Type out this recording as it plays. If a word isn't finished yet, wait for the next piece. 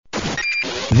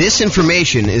This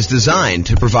information is designed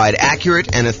to provide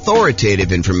accurate and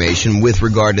authoritative information with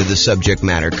regard to the subject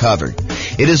matter covered.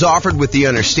 It is offered with the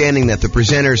understanding that the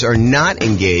presenters are not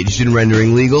engaged in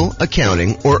rendering legal,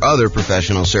 accounting, or other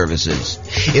professional services.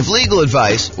 If legal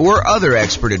advice or other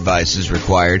expert advice is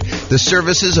required, the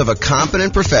services of a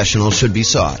competent professional should be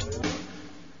sought.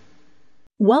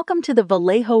 Welcome to the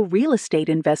Vallejo Real Estate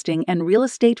Investing and Real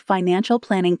Estate Financial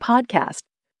Planning Podcast.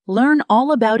 Learn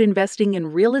all about investing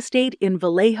in real estate in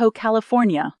Vallejo,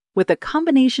 California, with a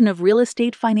combination of real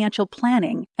estate financial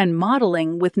planning and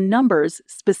modeling with numbers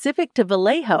specific to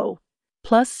Vallejo,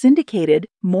 plus syndicated,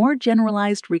 more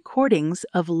generalized recordings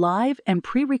of live and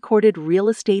pre-recorded real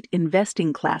estate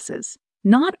investing classes,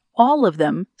 not all of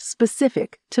them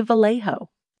specific to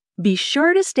Vallejo. Be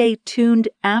sure to stay tuned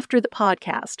after the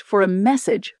podcast for a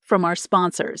message from our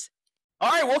sponsors. All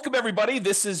right, welcome everybody.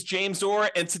 This is James Orr,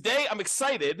 and today I'm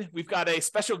excited. We've got a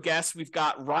special guest. We've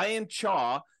got Ryan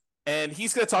Chaw, and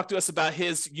he's going to talk to us about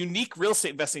his unique real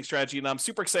estate investing strategy, and I'm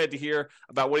super excited to hear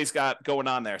about what he's got going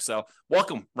on there. So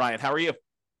welcome, Ryan. How are you?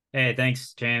 Hey,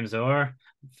 thanks, James Orr.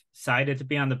 Excited to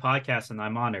be on the podcast, and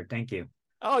I'm honored. Thank you.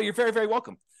 Oh, you're very, very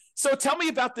welcome. So tell me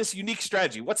about this unique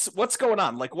strategy. What's going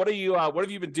on? Like, what have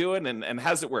you been doing, and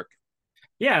how does it work?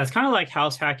 Yeah, it's kind of like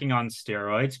house hacking on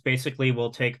steroids. Basically, we'll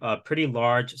take a pretty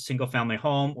large single-family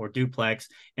home or duplex,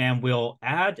 and we'll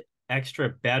add extra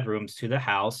bedrooms to the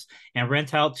house and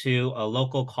rent out to a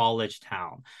local college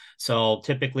town. So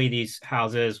typically, these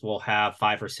houses will have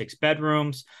 5 or 6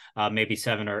 bedrooms, maybe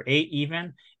 7 or 8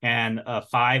 even, and a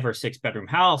 5 or 6 bedroom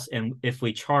house. And if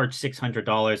we charge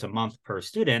 $600 a month per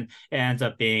student, it ends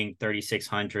up being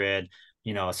 $3,600. A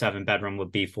 7-bedroom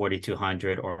would be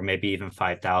 $4,200 or maybe even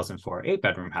 $5,000 for an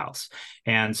 8-bedroom house.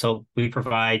 And so we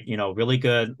provide, really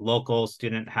good local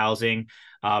student housing,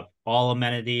 all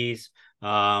amenities,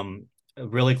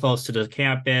 really close to the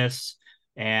campus.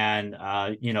 And,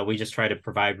 we just try to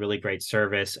provide really great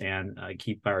service and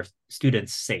keep our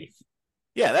students safe.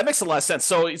 Yeah, that makes a lot of sense.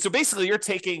 So basically you're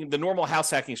taking the normal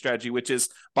house hacking strategy, which is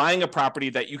buying a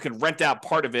property that you can rent out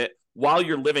part of it while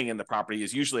you're living in the property,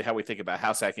 is usually how we think about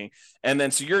house hacking. And then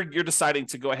so you're deciding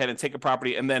to go ahead and take a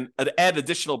property and then add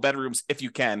additional bedrooms if you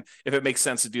can, if it makes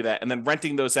sense to do that, and then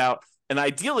renting those out. And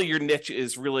ideally your niche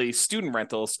is really student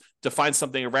rentals, to find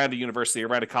something around a university,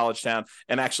 around a college town,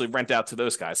 and actually rent out to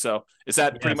those guys. So is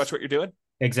that pretty much what you're doing?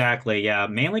 Exactly. Yeah.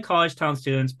 Mainly college town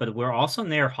students, but we're also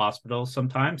near hospitals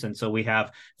sometimes. And so we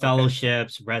have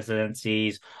fellowships,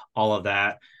 residencies, all of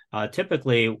that.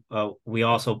 Typically, we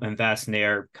also invest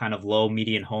near kind of low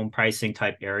median home pricing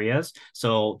type areas.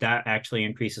 So that actually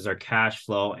increases our cash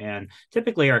flow. And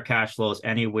typically our cash flow is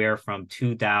anywhere from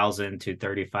 $2,000 to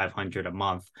 $3,500 a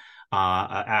month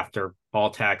after all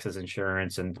taxes,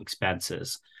 insurance, and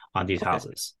expenses on these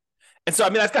houses. And so,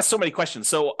 I've got so many questions.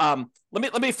 So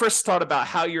let me first start about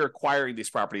how you're acquiring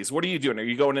these properties. What are you doing? Are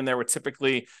you going in there with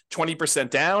typically 20%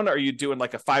 down? Are you doing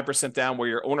like a 5% down where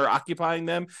you're owner occupying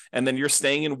them and then you're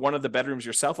staying in one of the bedrooms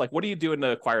yourself? Like, what are you doing to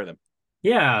acquire them?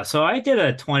 Yeah, so I did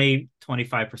a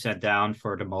 25% down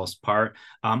for the most part.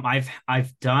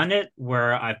 I've done it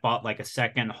where I bought like a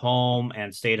second home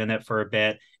and stayed in it for a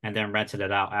bit and then rented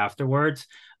it out afterwards.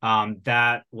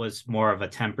 That was more of a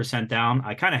 10% down.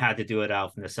 I kind of had to do it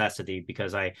out of necessity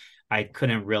because I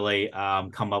couldn't really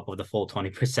come up with the full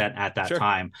 20% at that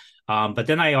time. But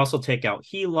then I also take out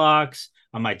HELOCs.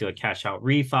 I might do a cash out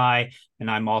refi,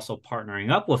 and I'm also partnering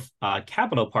up with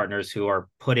capital partners who are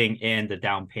putting in the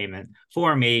down payment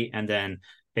for me. And then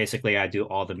basically I do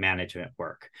all the management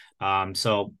work.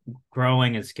 So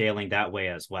growing and scaling that way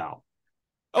as well.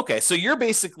 Okay, so you're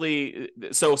basically,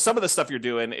 so some of the stuff you're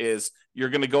doing is you're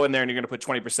going to go in there and you're going to put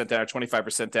 20% down or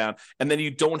 25% down, and then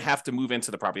you don't have to move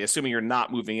into the property, assuming you're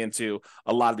not moving into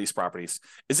a lot of these properties.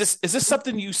 Is this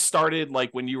something you started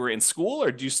like when you were in school,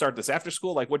 or did you start this after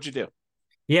school? Like, what'd you do?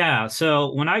 Yeah,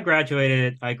 so when I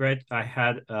graduated, I graduated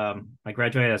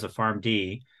as a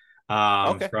PharmD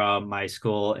from my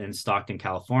school in Stockton,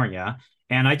 California.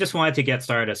 And I just wanted to get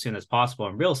started as soon as possible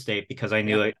in real estate because I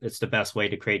knew it's the best way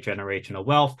to create generational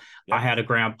wealth. I had a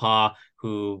grandpa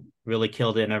who really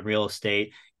killed it in real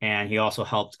estate, and he also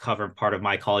helped cover part of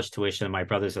my college tuition and my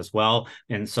brothers as well.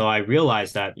 And so I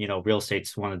realized that, real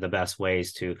estate's one of the best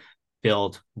ways to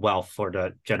build wealth for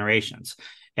the generations.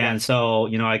 And so,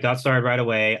 I got started right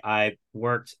away. I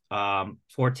worked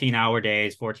 15-hour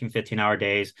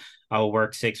days. I will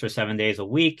work 6 or 7 days a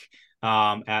week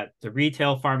at the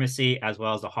retail pharmacy as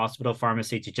well as the hospital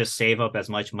pharmacy to just save up as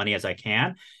much money as I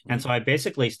can. And so I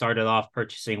basically started off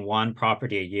purchasing one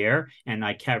property a year, and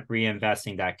I kept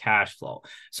reinvesting that cash flow.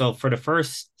 So for the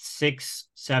first 6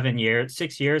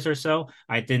 years or so,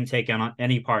 I didn't take on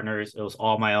any partners. It was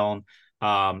all my own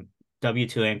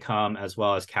W-2 income as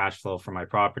well as cash flow for my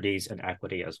properties and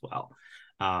equity as well.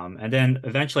 And then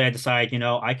eventually I decided,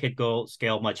 I could go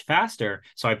scale much faster.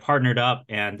 So I partnered up,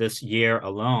 and this year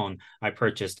alone, I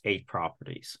purchased 8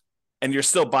 properties. And you're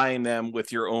still buying them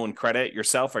with your own credit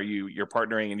yourself? You're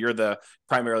partnering and you're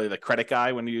primarily the credit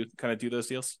guy when you kind of do those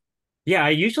deals? Yeah, I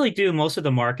usually do most of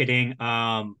the marketing.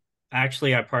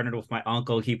 Actually, I partnered with my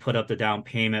uncle. He put up the down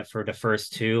payment for the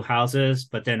first 2 houses,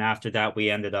 but then after that, we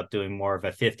ended up doing more of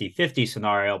a 50-50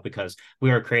 scenario because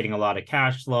we were creating a lot of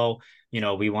cash flow.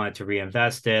 We wanted to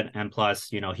reinvest it. And plus,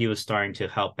 he was starting to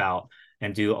help out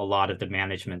and do a lot of the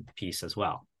management piece as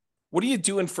well. What are you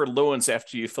doing for loans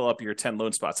after you fill up your 10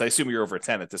 loan spots? I assume you're over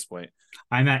 10 at this point.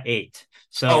 I'm at 8.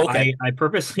 So okay. I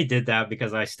purposely did that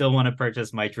because I still want to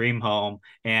purchase my dream home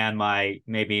and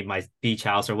maybe my beach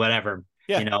house or whatever.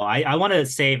 Yeah. I want to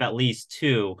save at least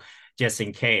 2 just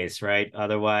in case, right?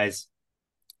 Otherwise,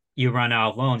 you run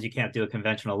out of loans. You can't do a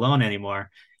conventional loan anymore.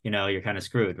 You're kind of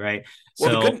screwed, right?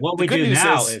 Well, so what we do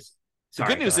now is the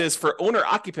good news is for owner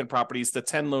occupant properties, the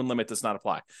 10 loan limit does not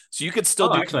apply. So you could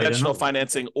still do conventional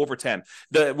financing over 10.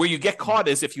 Where you get caught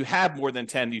is if you have more than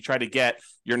 10, you try to get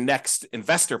your next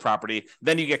investor property,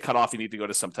 then you get cut off. You need to go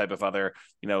to some type of other,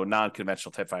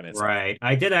 non-conventional type financing. Right.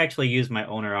 I did actually use my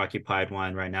owner occupied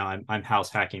one right now. I'm house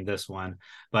hacking this one,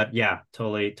 but yeah,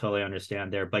 totally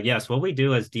understand there. But yes, what we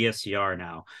do is DSCR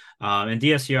now. In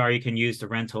DSCR, you can use the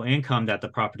rental income that the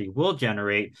property will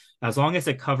generate as long as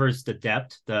it covers the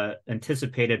debt, the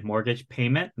anticipated mortgage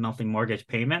payment, monthly mortgage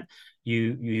payment.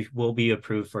 You will be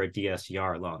approved for a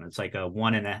DSCR loan. It's like a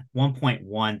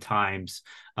 1.1 times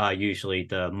usually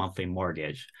the monthly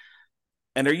mortgage.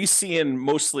 And are you seeing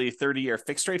mostly 30-year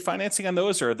fixed rate financing on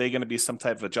those, or are they going to be some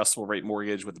type of adjustable rate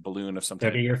mortgage with a balloon of some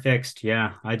type? 30-year fixed,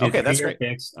 yeah. I do 30-year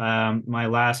fixed. My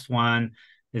last one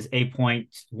is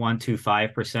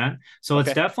 8.125%. So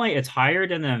it's higher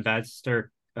than the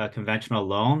investor conventional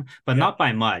loan, but not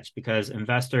by much, because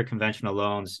investor conventional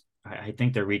loans, I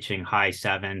think they're reaching high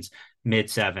 7s, mid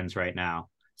 7s right now,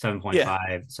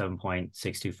 7.5,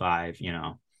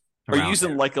 7.625, Are you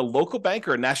using like a local bank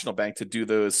or a national bank to do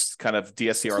those kind of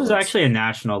DSCR loans? This is actually a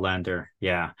national lender.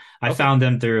 Yeah. I found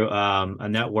them through a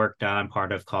network that I'm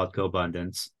part of called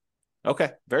GoBundance.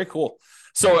 Okay. Very cool.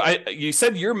 So you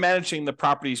said you're managing the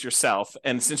properties yourself.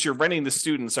 And since you're renting the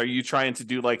students, are you trying to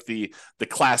do like the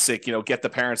classic, get the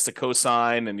parents to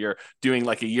co-sign, and you're doing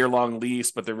like a year-long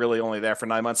lease, but they're really only there for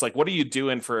 9 months? Like, what are you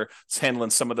doing for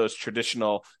handling some of those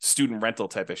traditional student rental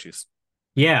type issues?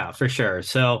 Yeah, for sure.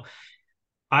 So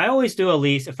I always do a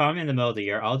lease. If I'm in the middle of the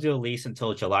year, I'll do a lease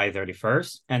until July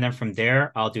 31st. And then from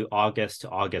there, I'll do August to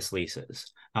August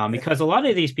leases. Because a lot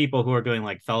of these people who are doing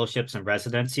like fellowships and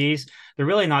residencies, they're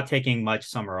really not taking much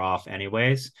summer off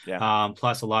anyways. Yeah.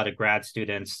 Plus a lot of grad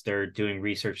students, they're doing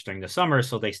research during the summer,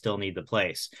 so they still need the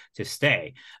place to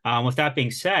stay. With that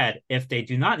being said, if they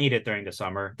do not need it during the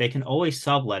summer, they can always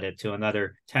sublet it to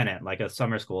another tenant, like a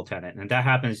summer school tenant. And that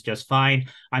happens just fine.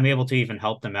 I'm able to even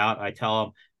help them out. I tell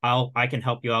them, I can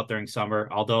help you out during summer,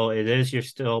 although it is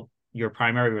your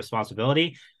primary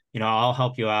responsibility. I'll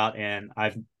help you out, and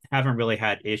I haven't really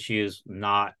had issues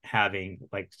not having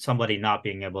like somebody not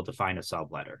being able to find a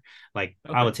subletter. Like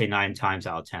I would say 9 times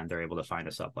out of 10, they're able to find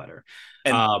a subletter.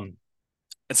 And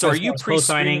so are you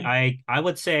co-signing? I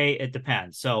would say it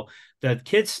depends. So the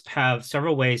kids have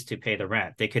several ways to pay the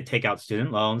rent. They could take out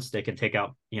student loans. They can take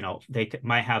out,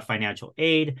 might have financial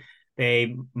aid.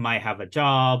 They might have a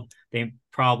job. They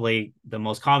probably, the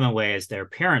most common way is their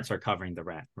parents are covering the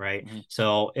rent, right? Mm-hmm.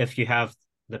 So if you have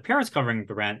the parents covering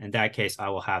the rent, in that case, I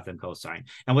will have them co-sign.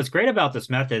 And what's great about this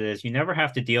method is you never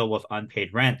have to deal with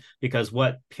unpaid rent, because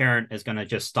what parent is going to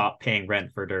just stop paying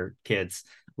rent for their kids'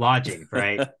 lodging,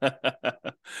 right?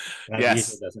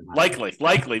 Yes, likely.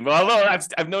 Well, although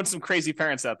I've known some crazy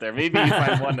parents out there. Maybe you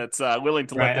find one that's willing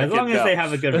to let their as long kid as go. they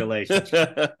have a good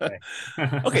relationship.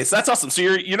 Okay, so that's awesome. So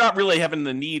you're not really having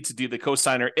the need to do the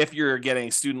co-signer if you're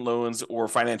getting student loans or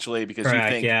financial aid, because you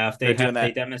think if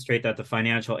they demonstrate that the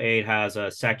financial aid has a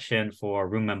section for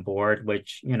room and board,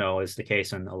 which is the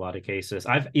case in a lot of cases.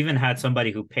 I've even had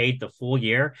somebody who paid the full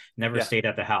year, never stayed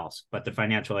at the house, but the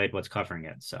financial aid was covering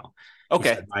it. So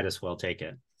said, might as well take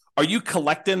it. Are you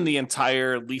collecting the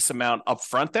entire lease amount up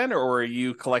front then, or are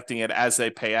you collecting it as they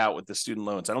pay out with the student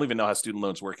loans? I don't even know how student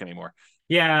loans work anymore.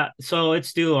 Yeah, so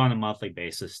it's due on a monthly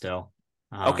basis still.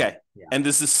 Yeah. And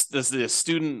does the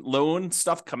student loan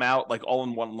stuff come out like all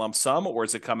in one lump sum, or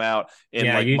does it come out in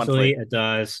usually monthly? It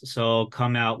does. So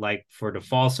come out like for the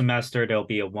fall semester, there'll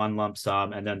be a one lump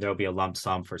sum, and then there'll be a lump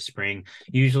sum for spring.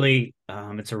 Usually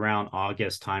it's around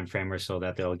August timeframe or so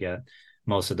that they'll get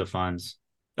most of the funds.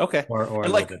 Okay. Or a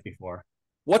little bit before.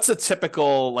 What's a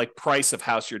typical like price of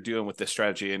house you're doing with this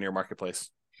strategy in your marketplace?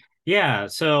 Yeah.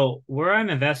 So where I'm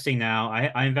investing now,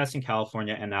 I invest in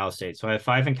California and out of state. So I have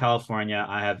 5 in California.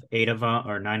 I have 8 of them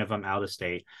or 9 of them out of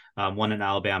state, 1 in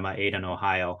Alabama, 8 in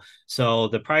Ohio. So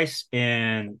the price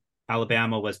in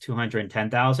Alabama was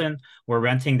 210,000. We're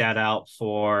renting that out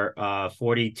for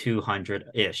 4,200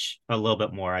 ish, a little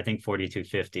bit more. I think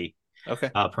 4,250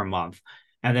 Okay. per month.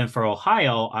 And then for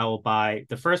Ohio, I will buy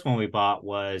the first one we bought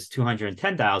was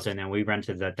 210,000, and we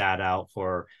rented that out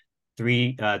for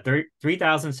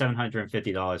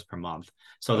 $3,750 per month.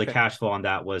 So the Okay. cash flow on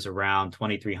that was around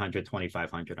 2,300,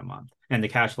 2,500 a month. And the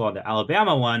cash flow on the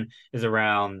Alabama one is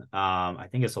around I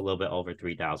think it's a little bit over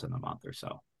 3,000 a month or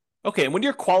so. Okay. And when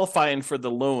you're qualifying for the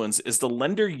loans, is the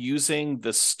lender using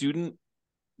the student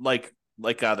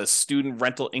the student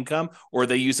rental income, or are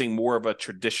they using more of a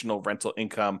traditional rental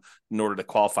income in order to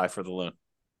qualify for the loan?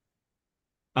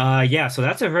 Yeah, so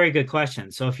that's a very good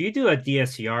question. So if you do a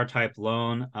DSCR type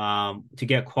loan, to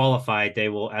get qualified, they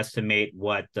will estimate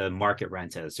what the market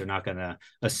rent is. They're not going to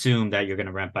assume that you're going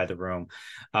to rent by the room.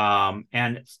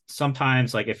 And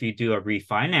sometimes, like if you do a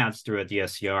refinance through a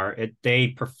DSCR, they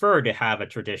prefer to have a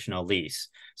traditional lease.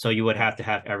 So you would have to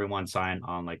have everyone sign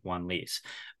on like one lease.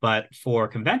 But for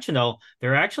conventional,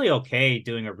 they're actually okay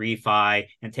doing a refi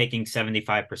and taking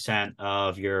 75%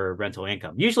 of your rental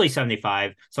income. Usually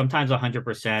 75, sometimes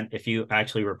 100% if you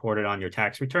actually report it on your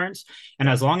tax returns. And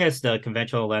as long as the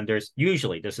conventional lenders,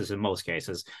 usually this is in most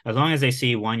cases, as long as they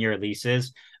see 1-year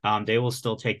leases, they will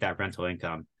still take that rental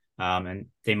income. And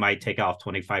they might take off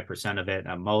 25% of it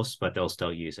at most, but they'll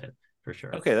still use it for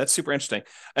sure. Okay, that's super interesting.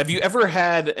 Have you ever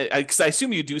had, because I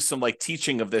assume you do some like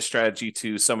teaching of this strategy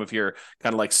to some of your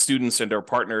kind of like students and or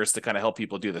partners to kind of help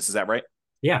people do this. Is that right?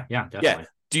 Yeah, Yeah. definitely.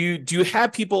 Do you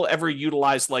have people ever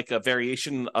utilize like a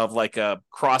variation of like a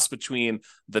cross between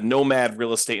the nomad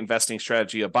real estate investing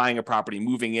strategy of buying a property,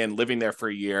 moving in, living there for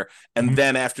a year, and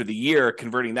then after the year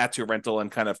converting that to a rental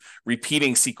and kind of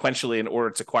repeating sequentially in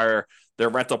order to acquire their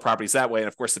rental properties that way? And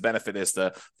of course, the benefit is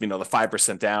the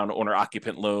 5% down owner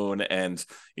occupant loan, and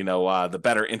the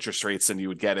better interest rates than you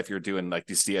would get if you're doing like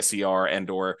these DSCR and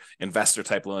or investor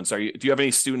type loans. Do you have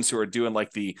any students who are doing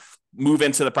like the move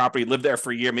into the property, live there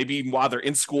for a year, maybe even while they're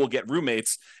in school, get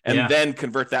roommates, and then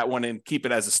convert that one and keep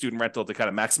it as a student rental to kind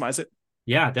of maximize it?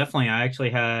 Yeah, definitely. I actually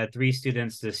had 3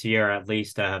 students this year at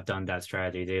least that have done that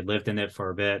strategy. They lived in it for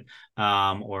a bit,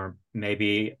 or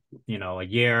maybe, a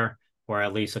year or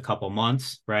at least a couple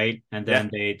months, right? And then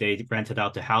they rented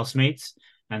out to housemates.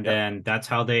 And then that's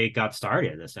how they got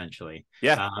started, essentially.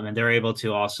 Yeah. And they're able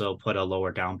to also put a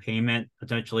lower down payment,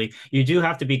 potentially. You do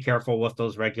have to be careful with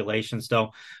those regulations,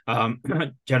 though.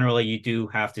 Generally, you do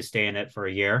have to stay in it for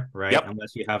a year, right? Yep.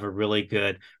 Unless you have a really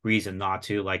good reason not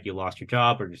to, like you lost your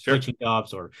job or you're Sure. switching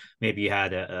jobs, or maybe you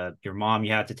had your mom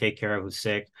you had to take care of who's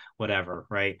sick, whatever,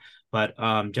 right? But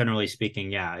generally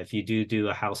speaking, yeah, if you do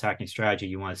a house hacking strategy,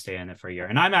 you want to stay in it for a year.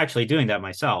 And I'm actually doing that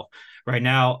myself. Right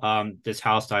now, this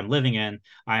house that I'm living in,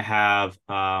 I have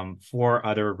 4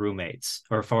 other roommates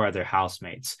or 4 other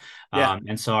housemates.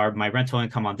 And so my rental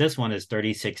income on this one is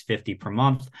 $3,650 per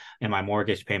month, and my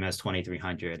mortgage payment is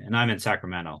 $2,300. And I'm in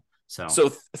Sacramento. So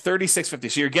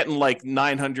 $3,650. So you're getting like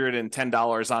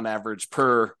 $910 on average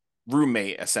per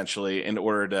roommate, essentially, in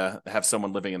order to have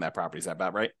someone living in that property. Is that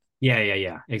about right?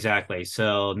 Yeah, exactly.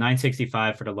 So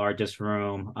 965 for the largest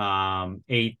room,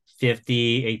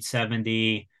 850,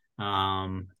 870,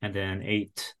 and then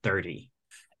 830.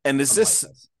 And is this,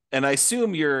 and I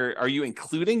assume are you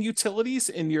including utilities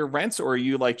in your rents, or are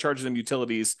you like charging them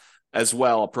utilities as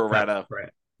well, pro rata?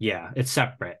 Separate. Yeah, it's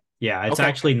separate. Yeah, it's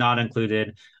actually not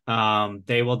included.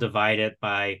 They will divide it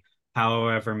by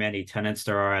however many tenants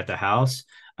there are at the house.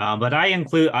 But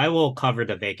I will cover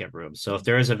the vacant room. So if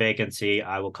there is a vacancy,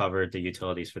 I will cover the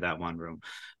utilities for that one room.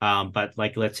 But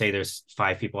like, let's say there's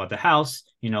 5 people at the house,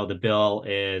 the bill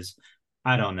is,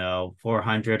 I don't know,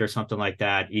 400 or something like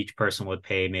that. Each person would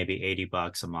pay maybe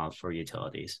 $80 a month for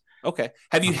utilities. Okay.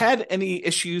 Have you had any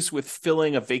issues with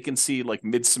filling a vacancy like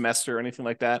mid-semester or anything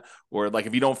like that? Or like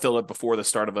if you don't fill it before the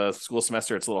start of a school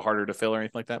semester, it's a little harder to fill or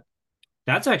anything like that?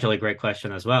 That's actually a great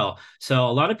question as well. So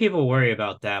a lot of people worry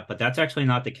about that, but that's actually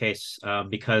not the case,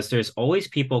 because there's always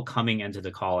people coming into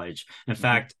the college. In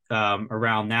fact,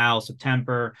 around now,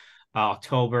 September,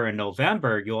 October, and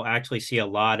November, you'll actually see a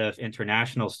lot of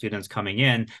international students coming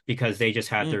in because they just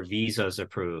had their visas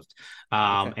approved.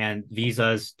 And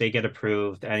visas, they get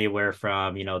approved anywhere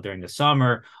from, during the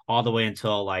summer all the way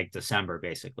until like December,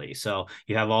 basically. So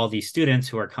you have all these students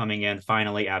who are coming in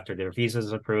finally after their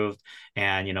visas approved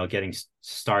and, getting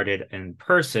started in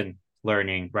person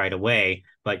learning right away.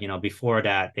 But before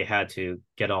that, they had to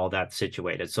get all that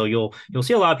situated. So you'll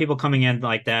see a lot of people coming in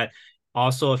like that.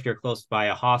 Also, if you're close by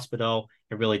a hospital,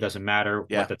 it really doesn't matter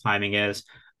what the timing is.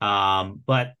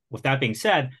 But with that being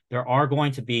said, there are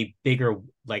going to be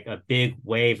like a big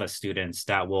wave of students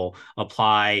that will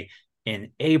apply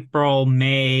in April,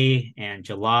 May, and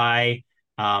July.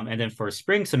 And then for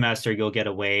spring semester, you'll get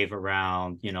a wave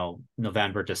around,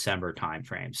 November, December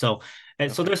timeframe. So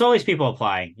there's always people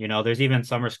applying. There's even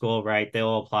summer school, right?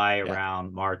 They'll apply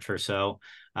around March or so.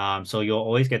 So you'll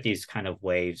always get these kind of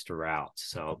waves throughout.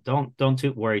 So don't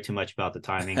worry too much about the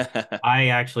timing. I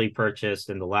actually purchased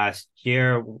in the last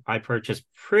year, I purchased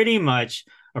pretty much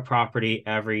a property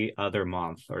every other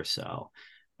month or so.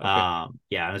 Okay.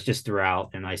 It was just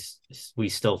throughout, and we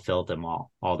still filled them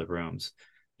all the rooms.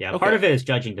 Yeah, part of it is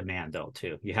judging demand, though,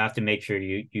 too. You have to make sure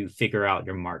you figure out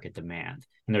your market demand.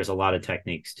 And there's a lot of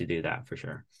techniques to do that for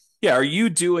sure. Yeah. Are you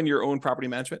doing your own property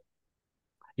management?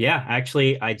 Yeah,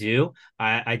 actually, I do.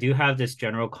 I do have this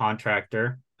general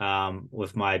contractor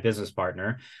with my business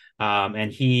partner,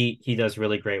 and he does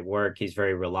really great work. He's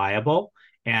very reliable.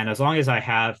 And as long as I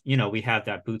have, we have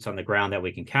that boots on the ground that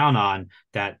we can count on,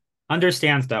 that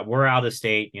understands that we're out of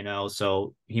state,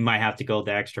 so he might have to go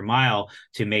the extra mile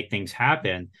to make things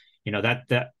happen.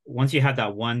 That once you have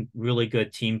that one really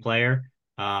good team player,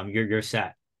 you're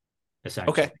set,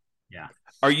 essentially. Okay. Yeah.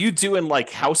 Are you doing like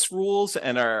house rules,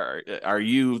 and are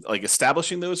you like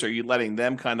establishing those? Or are you letting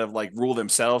them kind of like rule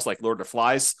themselves, like Lord of the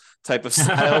Flies type of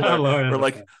style, or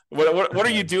like what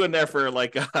are you doing there for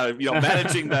like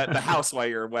managing the house while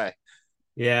you're away?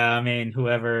 Yeah, I mean,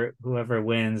 whoever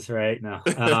wins, right? No.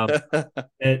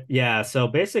 So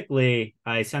basically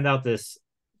I send out this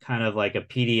kind of like a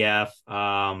PDF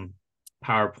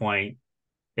PowerPoint,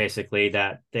 basically,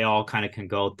 that they all kind of can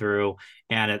go through,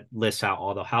 and it lists out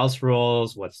all the house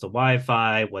rules, what's the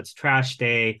Wi-Fi, what's trash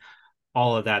day,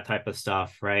 all of that type of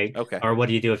stuff, right? Okay. Or what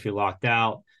do you do if you're locked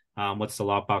out? What's the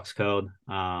lockbox code?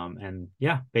 And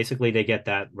basically they get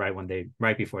that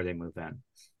right before they move in.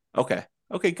 Okay,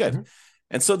 good. Mm-hmm.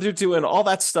 And so they're doing all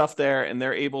that stuff there, and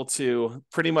they're able to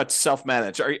pretty much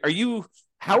self-manage. Are you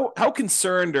how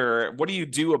concerned, or what do you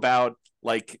do about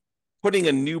like putting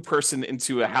a new person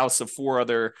into a house of 4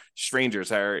 other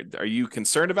strangers? Are you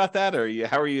concerned about that, or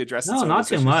how are you addressing? No, not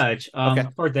too issues? Much.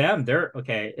 For them, they're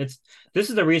okay. This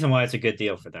is the reason why it's a good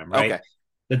deal for them, right? Okay.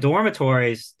 The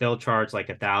dormitories, they'll charge like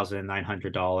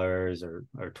 $1,900 or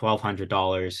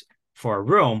 $1,200 for a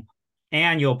room,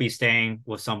 and you'll be staying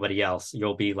with somebody else.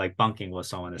 You'll be like bunking with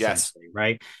someone, essentially,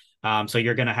 right? So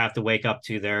you're going to have to wake up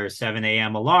to their 7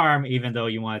 a.m. alarm, even though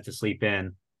you wanted to sleep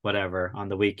in whatever on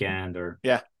the weekend or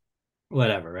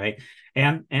whatever, right?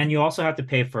 And you also have to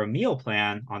pay for a meal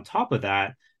plan on top of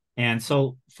that. And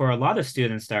so for a lot of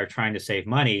students that are trying to save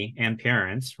money, and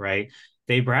parents, right,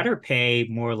 they'd rather pay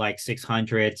more like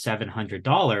 $600,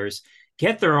 $700,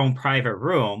 get their own private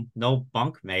room, no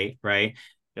bunkmate, right?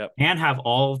 Yep. And have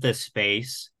all of this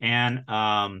space, and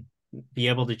be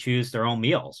able to choose their own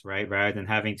meals, right? Rather than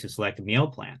having to select a meal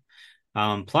plan.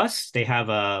 Plus, they have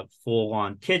a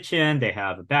full-on kitchen, they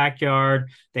have a backyard,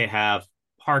 they have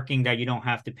parking that you don't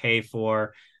have to pay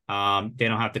for. They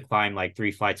don't have to climb like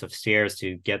 3 flights of stairs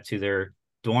to get to their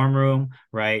dorm room,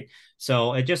 right?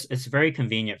 So it's very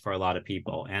convenient for a lot of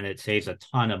people, and it saves a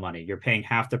ton of money. You're paying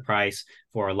half the price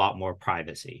for a lot more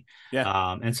privacy.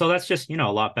 Yeah. And so that's just,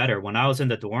 a lot better. When I was in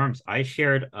the dorms, I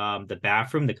shared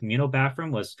the communal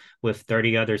bathroom was with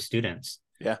 30 other students.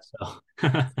 Yeah. So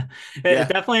it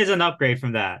definitely is an upgrade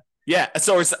from that. Yeah.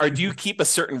 So do you keep a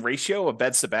certain ratio of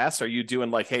beds to baths? Are you doing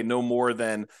like, hey, no more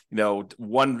than,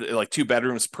 2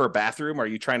 bedrooms per bathroom? Are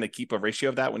you trying to keep a ratio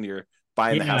of that when you're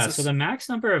buying the houses? So the max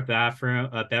number of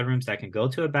bedrooms that can go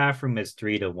to a bathroom is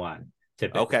 3 to 1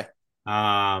 typically. Okay.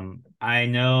 I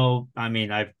know, I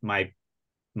mean,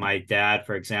 my dad,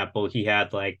 for example, he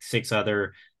had like 5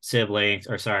 other siblings,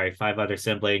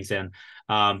 and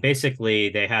basically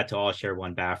they had to all share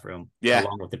one bathroom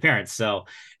along with the parents. So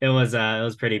it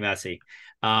was pretty messy.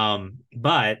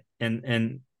 But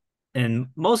in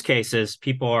most cases,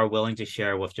 people are willing to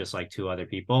share with just like 2 other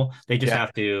people. They just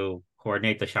have to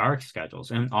coordinate the shower schedules.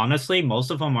 And honestly,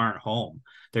 most of them aren't home.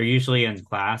 They're usually in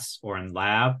class or in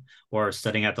lab or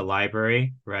studying at the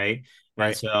library, right?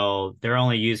 And so they're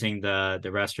only using the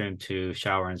restroom to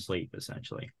shower and sleep,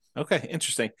 essentially. Okay,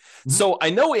 interesting. Mm-hmm. So I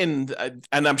know and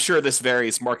I'm sure this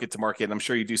varies market to market. I'm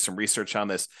sure you do some research on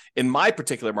this. In my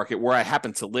particular market where I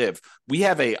happen to live, we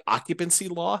have a occupancy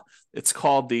law. It's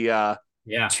called the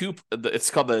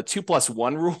it's called the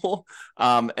 2+1 rule.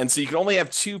 And so you can only have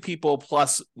 2 people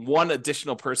plus 1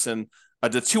 additional person,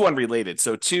 the 2 unrelated.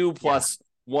 So 2 plus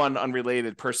one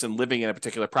unrelated person living in a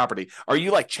particular property. Are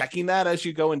you like checking that as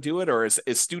you go and do it, or is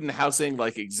student housing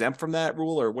like exempt from that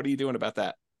rule, or what are you doing about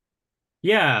that?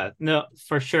 Yeah, no,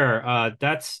 for sure.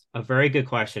 That's a very good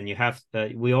question.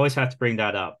 We always have to bring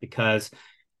that up because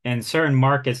in certain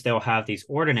markets, they'll have these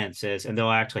ordinances and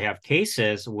they'll actually have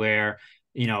cases where,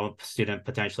 a student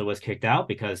potentially was kicked out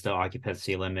because the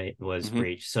occupancy limit was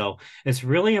breached. So it's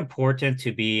really important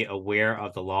to be aware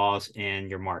of the laws in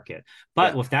your market.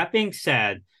 But with that being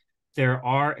said, there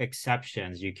are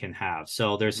exceptions you can have.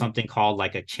 So there's something called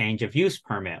like a change of use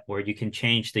permit, where you can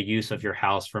change the use of your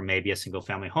house from maybe a single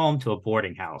family home to a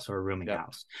boarding house or a rooming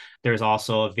house. There's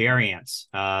also a variance,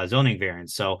 zoning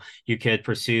variance. So you could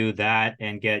pursue that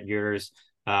and get yours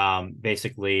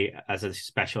basically as a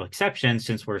special exception,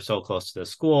 since we're so close to the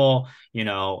school,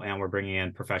 and we're bringing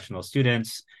in professional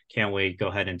students. Can we go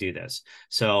ahead and do this?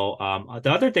 So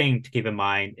the other thing to keep in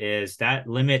mind is that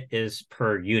limit is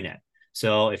per unit.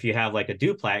 So if you have like a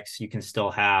duplex, you can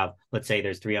still have, let's say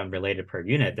there's 3 unrelated per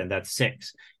unit, then that's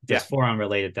 6. If there's 4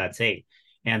 unrelated, that's 8.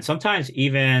 And sometimes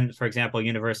even, for example,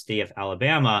 University of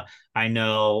Alabama, I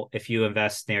know if you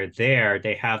invest near there,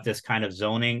 they have this kind of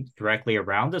zoning directly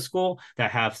around the school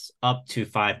that has up to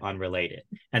 5 unrelated.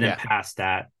 And then past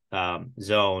that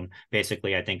zone,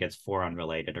 basically, I think it's 4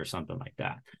 unrelated or something like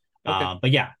that. Okay. But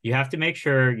yeah, you have to make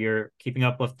sure you're keeping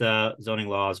up with the zoning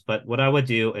laws. But what I would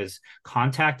do is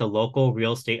contact a local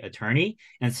real estate attorney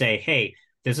and say, hey,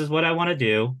 this is what I want to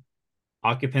do.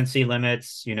 Occupancy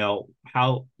limits,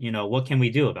 what can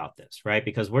we do about this, right?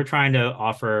 Because we're trying to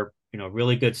offer,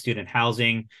 really good student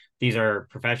housing. These are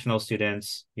professional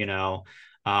students,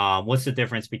 what's the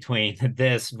difference between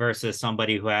this versus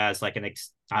somebody who has like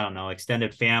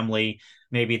extended family?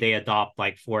 Maybe they adopt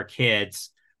like 4 kids,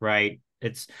 right?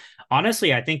 It's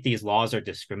honestly, I think these laws are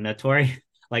discriminatory.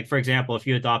 Like, for example, if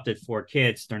you adopted 4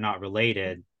 kids, they're not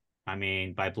related. I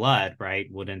mean, by blood, right?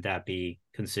 Wouldn't that be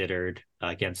considered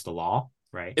against the law,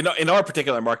 right? In our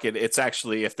particular market, it's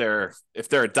actually if they're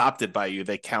adopted by you,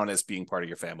 they count as being part of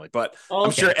your family. But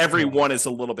I'm sure everyone is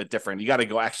a little bit different. You got to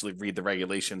go actually read the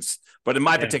regulations. But in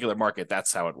my particular market,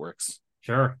 that's how it works.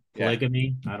 Sure.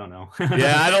 Polygamy. I don't know.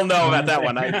 I don't know about that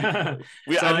one. I've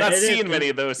not seen many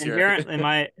of those here. In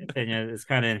my opinion, it's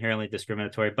kind of inherently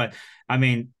discriminatory. But I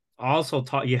mean, also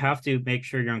you have to make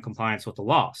sure you're in compliance with the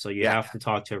law. So you have to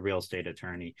talk to a real estate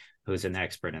attorney who's an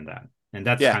expert in that. And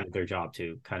that's kind of their job,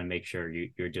 to kind of make sure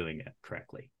you're doing it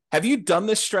correctly. Have you done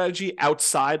this strategy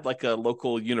outside like a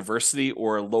local university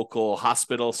or a local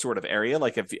hospital sort of area?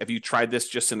 Like have you tried this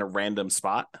just in a random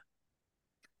spot?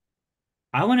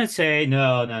 I wouldn't say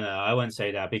no. I wouldn't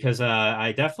say that, because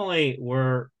I definitely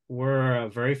we're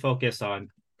very focused on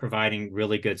providing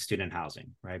really good student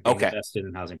housing, right? Being the best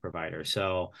student housing provider.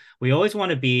 So we always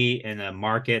want to be in a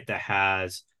market that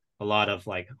has a lot of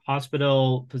like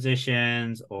hospital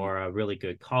positions or a really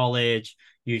good college.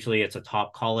 Usually it's a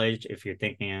top college. If you're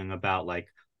thinking about like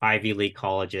Ivy League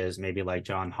colleges, maybe like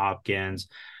Johns Hopkins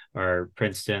or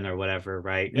Princeton or whatever,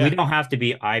 right? We don't have to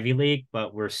be Ivy League,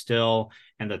 but we're still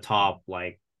in the top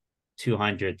like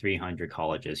 200, 300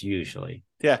 colleges usually.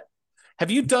 Yeah. Have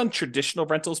you done traditional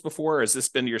rentals before, or has this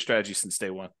been your strategy since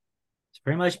day one? It's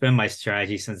pretty much been my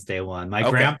strategy since day one. My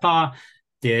grandpa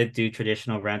did do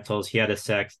traditional rentals. He had a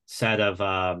set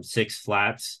of 6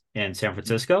 flats in San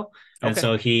Francisco. And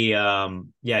so he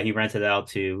rented out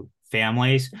to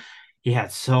families. He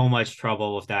had so much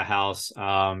trouble with that house.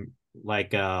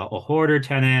 Like a hoarder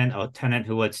tenant, a tenant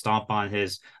who would stomp on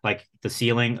his, like the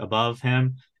ceiling above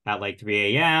him at like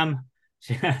 3 a.m.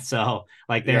 So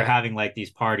like they're having like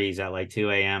these parties at like 2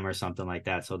 a.m. or something like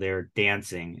that. So they're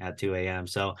dancing at 2 a.m.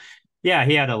 So yeah,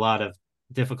 he had a lot of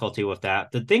difficulty with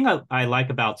that. The thing I like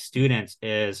about students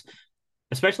is,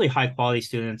 especially high quality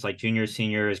students like juniors,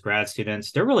 seniors, grad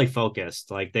students, they're really focused.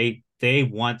 Like they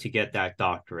want to get that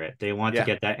doctorate. They want to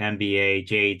get that MBA,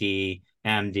 JD,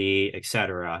 MD,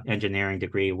 etc., engineering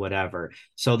degree, whatever.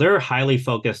 So they're highly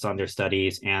focused on their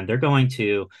studies, and they're going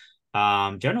to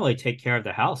generally take care of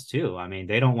the house too. I mean,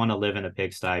 they don't want to live in a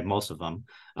pigsty, most of them.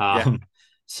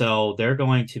 So they're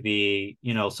going to be,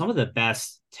 some of the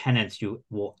best tenants you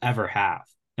will ever have,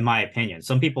 in my opinion.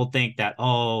 Some people think that,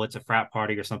 oh, it's a frat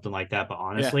party or something like that. But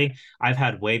honestly, I've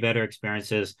had way better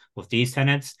experiences with these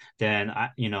tenants than,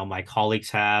 my colleagues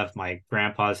have, my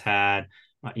grandpa's had,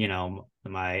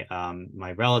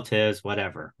 my relatives,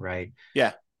 whatever. Right.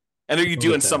 Yeah. And are you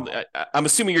doing something? I'm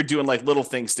assuming you're doing like little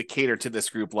things to cater to this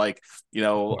group, like,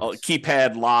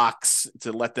 keypad locks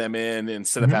to let them in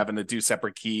instead of having to do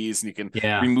separate keys, and you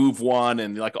can remove one,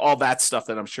 and like all that stuff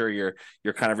that I'm sure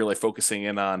you're kind of really focusing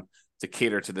in on. to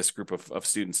cater to this group of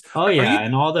students. Oh Are yeah, you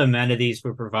and all the amenities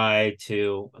we provide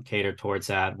to cater towards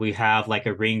that. We have like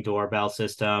a Ring doorbell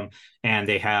system, and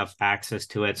they have access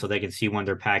to it so they can see when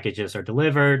their packages are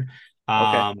delivered.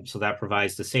 okay? So that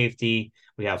provides the safety.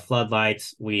 We have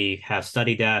floodlights. We have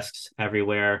study desks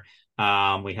everywhere.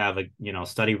 We have a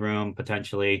study room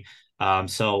potentially.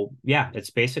 So yeah,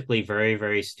 it's basically very,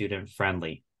 very student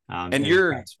friendly, And and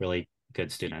that's really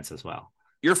good students as well.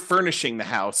 you're furnishing the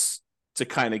house to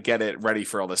kind of get it ready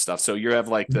for all this stuff. So you have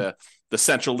like the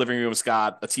central living room's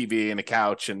got a TV and a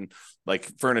couch and like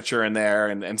furniture in there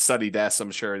and study desks.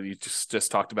 I'm sure you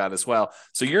just talked about as well.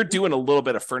 So you're doing a little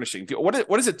bit of furnishing. What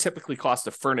does it typically cost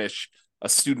to furnish a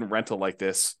student rental like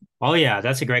this? Oh yeah,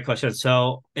 that's a great question.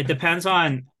 So it depends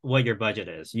on what your budget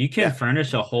is. You can Yeah.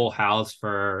 furnish a whole house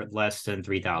for less than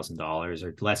 $3,000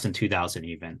 or less than 2,000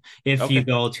 even. If you Okay.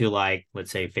 go to like, let's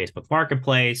say Facebook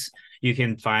Marketplace, you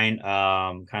can find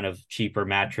kind of cheaper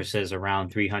mattresses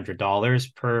around $300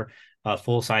 per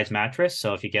full size mattress.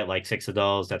 So if you get like six of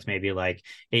those, that's maybe like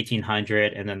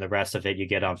 1,800, and then the rest of it you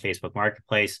get on Facebook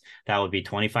Marketplace, that would be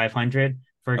 2,500,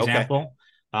 for Okay. example,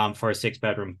 for a 6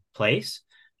 bedroom place.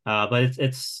 But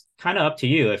it's kind of up to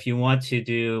you if you want to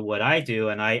do what I do,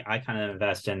 and I kind of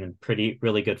invest in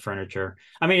really good furniture.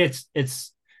 I mean,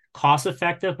 it's cost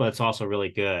effective, but it's also really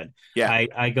good. Yeah.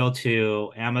 I go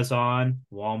to Amazon,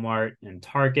 Walmart, and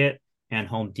Target, and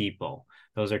Home Depot.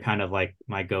 Those are kind of like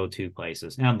my go-to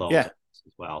places, and Lowe's Yeah.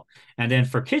 as well. And then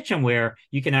for kitchenware,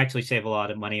 you can actually save a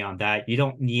lot of money on that. You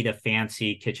don't need a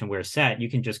fancy kitchenware set. You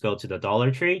can just go to the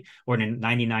Dollar Tree or the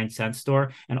 99-cent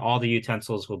store, and all the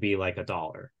utensils will be like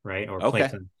 $1, right? Or Okay.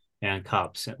 plates and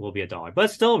cups will be $1, but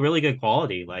it's still really good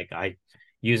quality. Like I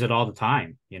use it all the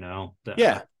time,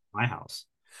 Yeah. my house.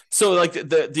 So like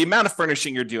the amount of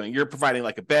furnishing you're doing, you're providing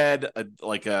like a bed, a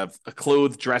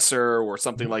clothes dresser or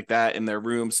something like that in their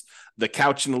rooms, the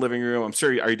couch in the living room. I'm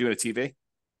sure. Are you doing a TV?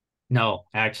 No,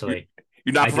 You're, actually.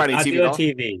 you're not I do providing a not TV do at a all?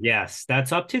 TV. Yes,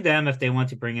 that's up to them if they want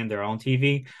to bring in their own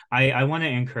TV. I want to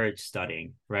encourage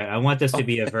studying, right? I want this to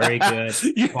be a very good,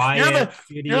 You're the quiet,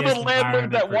 you're the studious landlord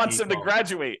environment that for wants them to people.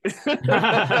 graduate.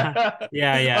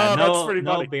 Yeah. Oh, that's No, pretty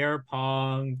no funny. beer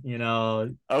pong,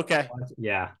 Okay.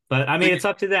 Yeah. But I So mean, it's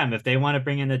up to them. If they want to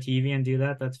bring in the TV and do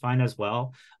that, that's fine as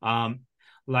well.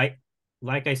 Like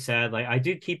like I said, like I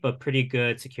do keep a pretty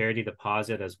good security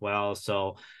deposit as well.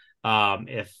 So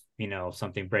if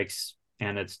something breaks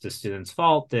and it's the student's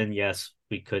fault, then yes,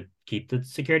 we could keep the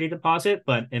security deposit.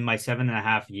 But in my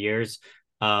 7.5 years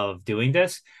of doing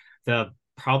this,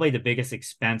 probably the biggest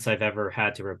expense I've ever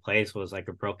had to replace was like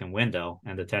a broken window,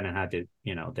 and the tenant had to,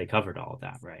 they covered all of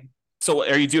that, right? so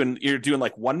you're doing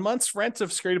like 1 month's rent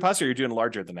of security deposit, or you're doing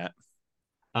larger than that?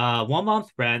 1 month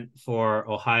rent for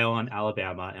Ohio and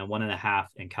Alabama, and 1.5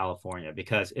 in California.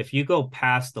 Because if you go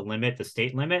past the limit, the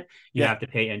state limit, you Yeah. have to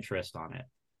pay interest on it.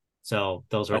 So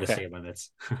those are the Okay. state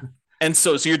limits. And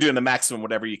so you're doing the maximum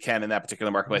whatever you can in that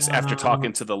particular marketplace after talking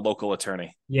Um, to the local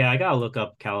attorney. yeah, I gotta look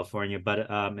up California, but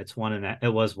it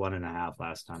was 1.5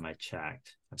 last time I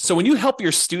checked. So when you help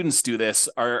your students do this,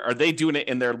 are they doing it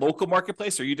in their local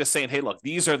marketplace? Or are you just saying, hey, look,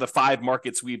 these are the 5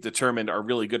 markets we've determined are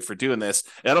really good for doing this.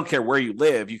 And I don't care where you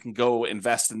live, you can go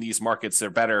invest in these markets.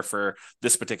 They're better for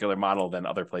this particular model than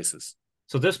other places.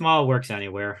 So this model works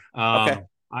anywhere. Okay.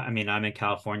 I mean, I'm in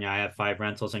California. I have 5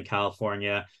 rentals in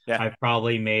California. Yeah. I've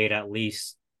probably made at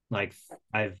least like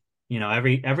I've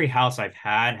every house I've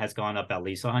had has gone up at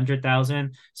least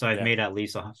 100,000. So I've Yeah. made at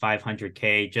least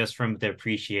 500K just from the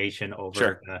appreciation over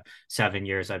Sure. the 7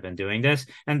 years I've been doing this.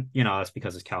 And that's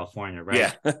because it's California,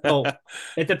 right? Yeah. So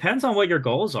it depends on what your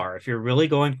goals are. If you're really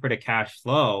going for the cash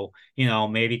flow,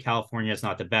 maybe California is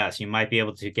not the best. You might be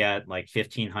able to get like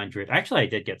 1,500. Actually, I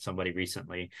did get somebody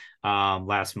recently,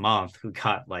 last month, who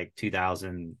got like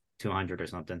 2,200 or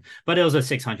something, but it was a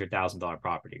 $600,000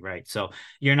 property, right? So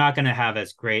you're not going to have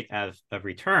as great of a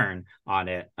return on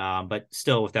it, but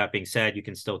still, with that being said, you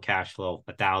can still cash flow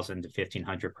 1,000 to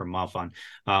 1,500 per month on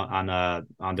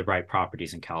the right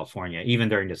properties in California, even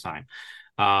during this time.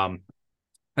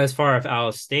 As far as out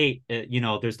of state,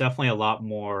 there's definitely a lot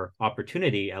more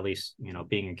opportunity, at least,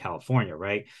 being in California,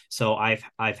 right? So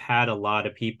I've had a lot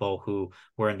of people who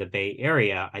were in the Bay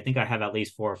Area. I think I have at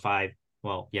least 4 or 5,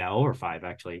 well, yeah, over 5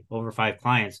 actually, over 5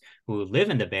 clients who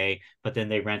live in the Bay, but then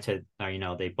they rented,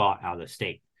 they bought out of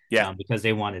state. Yeah. Because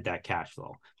they wanted that cash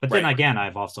flow. But Right. then again,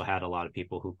 I've also had a lot of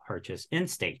people who purchase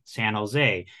in-state, San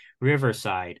Jose,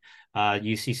 Riverside,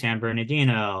 UC San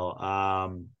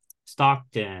Bernardino,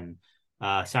 Stockton,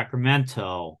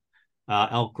 Sacramento,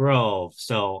 Elk Grove.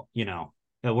 So,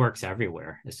 it works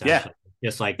everywhere, Yeah. essentially.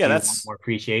 Just like, Yeah. do you want That's more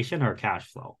appreciation or cash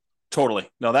flow? totally.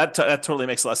 No, that totally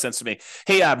makes a lot of sense to me.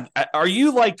 Hey, are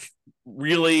you like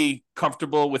really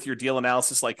comfortable with your deal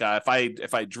analysis? Like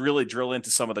if I really drill into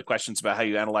some of the questions about how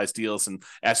you analyze deals and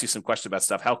ask you some questions about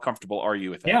stuff, how comfortable are you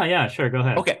with that? Yeah, sure. Go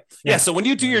ahead. Okay. Yeah. So when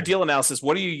you do your deal analysis,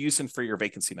 what are you using for your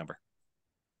vacancy number?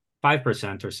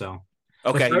 5% or so.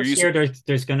 Okay. The first year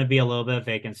there's going to be a little bit of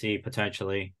vacancy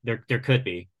potentially. There could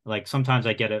be. Like sometimes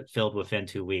I get it filled within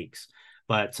 2 weeks,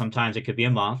 but sometimes it could be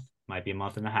a month, might be a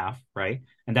month and a half, right?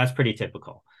 And that's pretty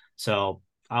typical. So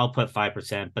I'll put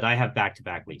 5%, but I have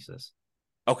back-to-back leases.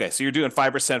 Okay, so you're doing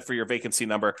 5% for your vacancy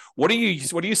number. What are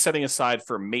you setting aside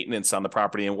for maintenance on the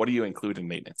property, and what do you include in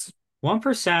maintenance?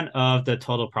 1% of the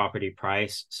total property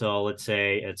price. So let's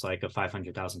say it's like a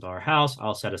 $500,000 house.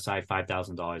 I'll set aside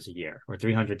 $5,000 a year, or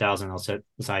 $300,000. I'll set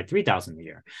aside $3,000 a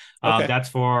year. Okay. That's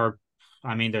for.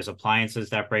 I mean, there's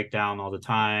appliances that break down all the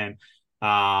time.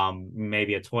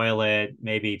 Maybe a toilet,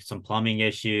 maybe some plumbing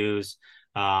issues.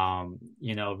 Every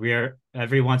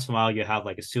once in a while you have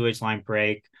like a sewage line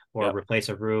break, or replace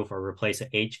a roof, or replace an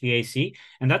HVAC.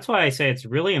 And that's why I say it's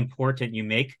really important you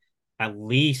make at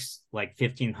least like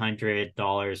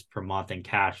 $1,500 per month in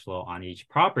cash flow on each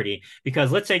property.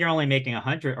 Because let's say you're only making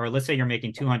 100, or let's say you're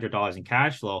making $200 in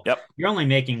cash flow. You're only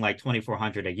making like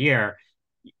 $2,400 a year.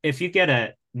 If you get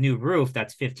a new roof,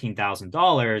 that's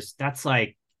 $15,000. That's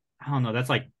like, I don't know, that's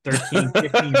like 13,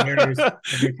 15 years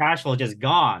of your cash flow just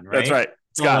gone, right? That's right.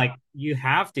 So like you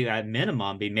have to at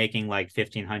minimum be making like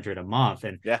 $1,500 a month,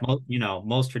 and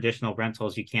most traditional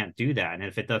rentals you can't do that. And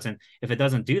if it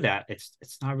doesn't do that, it's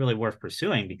not really worth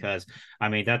pursuing, because I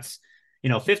mean that's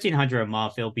 $1,500 a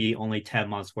month, it'll be only 10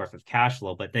 months worth of cash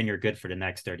flow, but then you're good for the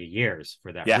next 30 years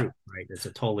for that roof, right? It's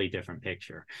a totally different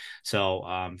picture.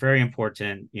 So very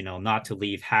important, not to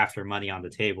leave half your money on the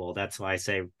table. That's why I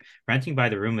say renting by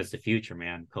the room is the future,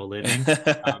 man. Co-living,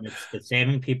 it's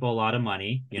saving people a lot of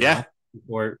money,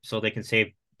 or so they can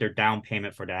save their down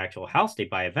payment for the actual house they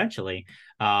buy eventually.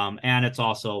 And it's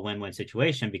also a win-win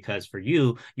situation, because for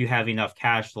you have enough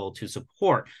cash flow to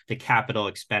support the capital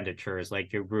expenditures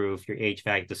like your roof, your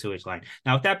HVAC, the sewage line.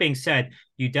 Now, with that being said,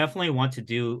 you definitely want to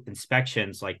do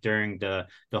inspections like during the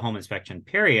home inspection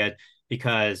period,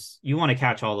 because you want to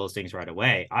catch all those things right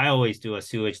away. I always do a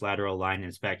sewage lateral line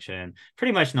inspection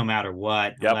pretty much no matter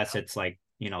what, unless it's like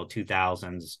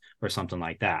 2000s or something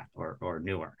like that, or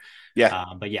newer.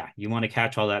 But yeah, you want to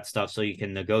catch all that stuff so you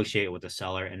can negotiate with the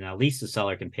seller, and at least the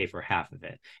seller can pay for half of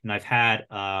it. And I've had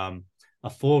a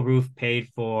full roof paid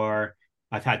for.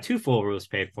 I've had 2 full roofs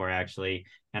paid for actually,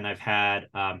 and I've had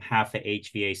half the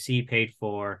HVAC paid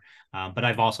for. But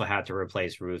I've also had to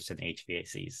replace roofs and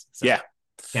HVACs.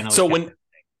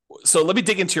 So let me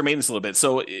dig into your maintenance a little bit.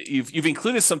 So you've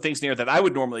included some things in here that I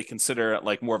would normally consider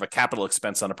like more of a capital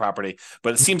expense on a property,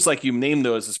 but it seems like you named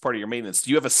those as part of your maintenance.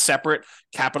 Do you have a separate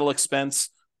capital expense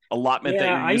allotment that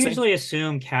you're using? I usually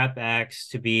assume CapEx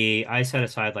to be, I set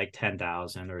aside like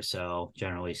 10,000 or so,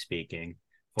 generally speaking.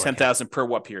 10,000 per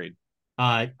what period?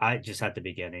 I just at the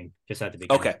beginning.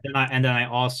 Okay. And then I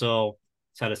also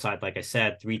set aside, like I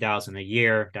said, 3,000 a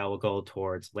year that will go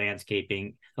towards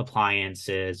landscaping,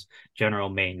 appliances, general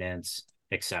maintenance,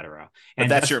 etc.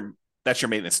 And that's your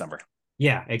maintenance number.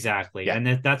 Yeah, exactly. Yeah.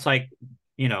 And that's like,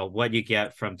 what you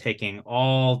get from taking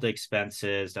all the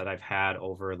expenses that I've had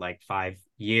over like 5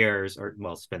 years, or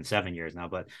well, it's been 7 years now,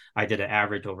 but I did an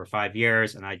average over 5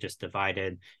 years, and I just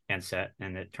divided and set,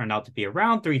 and it turned out to be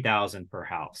around 3,000 per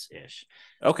house ish.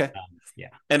 Okay. Yeah.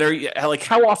 And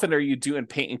how often are you doing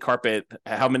paint and carpet?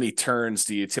 How many turns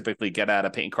do you typically get out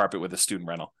of paint and carpet with a student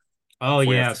rental? Oh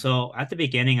yeah. So at the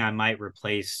beginning, I might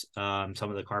replace some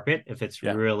of the carpet if it's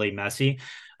really messy.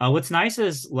 What's nice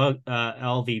is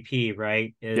LVP,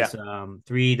 right? Is $3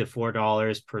 to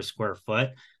 $4 per square foot.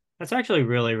 That's actually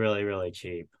really, really, really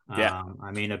cheap.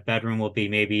 I mean, a bedroom will be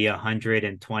maybe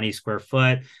 120 square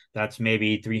foot. That's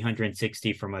maybe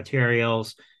 360 for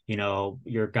materials.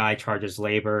 Your guy charges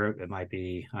labor. It might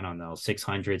be, I don't know,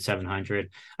 600, 700.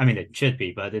 I mean, it should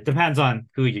be, but it depends on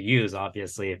who you use,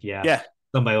 obviously. If you have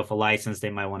somebody with a license,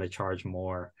 they might want to charge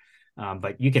more.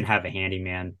 But you can have a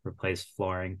handyman replace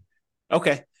flooring.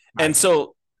 Okay. And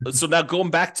so now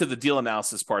going back to the deal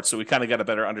analysis part, so we kind of got a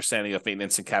better understanding of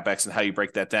maintenance and CapEx and how you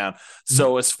break that down.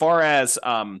 So as far as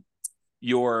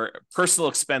your personal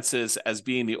expenses as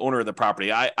being the owner of the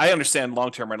property, I understand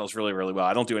long-term rentals really, really well.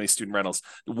 I don't do any student rentals.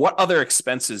 What other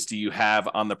expenses do you have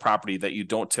on the property that you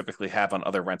don't typically have on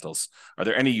other rentals? Are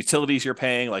there any utilities you're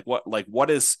paying? Like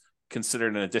what is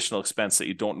considered an additional expense that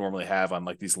you don't normally have on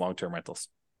like these long-term rentals?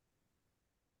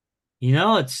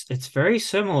 It's very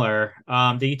similar.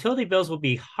 The utility bills will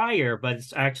be higher, but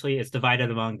it's divided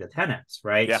among the tenants,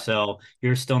 right? Yeah. So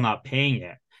you're still not paying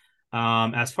it.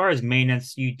 As far as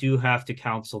maintenance, you do have to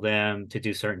counsel them to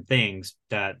do certain things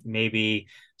that maybe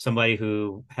somebody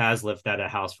who has lived at a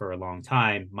house for a long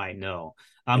time might know.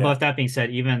 But with that being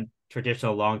said, even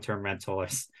traditional long-term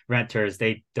renters,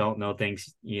 they don't know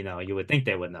things, you would think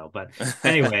they would know. But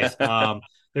anyways,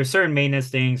 there's certain maintenance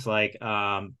things like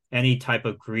any type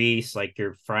of grease, like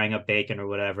you're frying up bacon or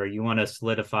whatever, you want to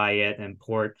solidify it and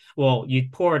you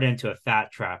pour it into a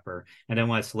fat trapper, and then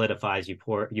when it solidifies, you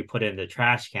put it in the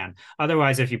trash can.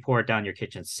 Otherwise, if you pour it down your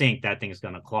kitchen sink, that thing's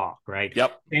going to clog, right?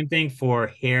 Yep. Same thing for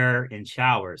hair in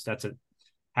showers.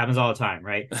 Happens all the time,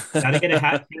 right? Got to get a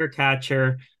hair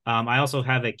catcher. I also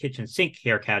have a kitchen sink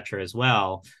hair catcher as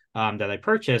well, that I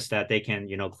purchased, that they can,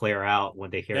 clear out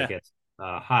when the hair gets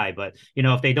high. But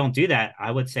if they don't do that,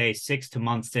 I would say 6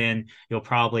 months in, you'll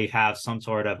probably have some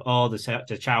sort of,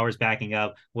 the shower's backing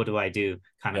up, what do I do,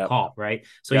 kind of call, right?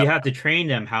 So you have to train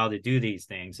them how to do these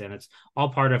things, and it's all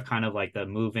part of kind of like the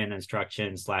move-in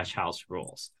instructions / house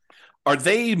rules. Are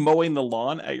they mowing the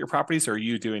lawn at your properties, or are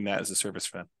you doing that as a service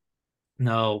for them?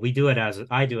 No, I do it as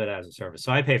a service.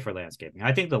 So I pay for landscaping.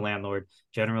 I think the landlord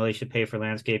generally should pay for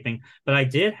landscaping, but I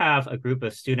did have a group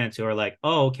of students who are like,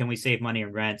 "Oh, can we save money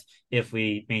in rent if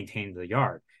we maintain the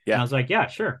yard?" Yeah. And I was like, "Yeah,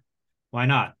 sure. Why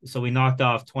not?" So we knocked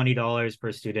off $20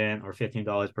 per student or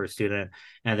 $15 per student,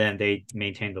 and then they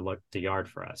maintained the yard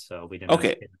for us. So we didn't.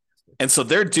 Okay. And so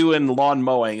they're doing lawn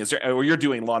mowing. Or you're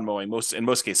doing lawn mowing in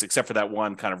most cases, except for that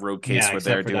one kind of road case where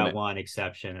they're doing that one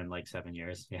exception in like 7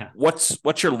 years. Yeah. What's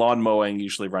your lawn mowing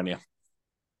usually run you?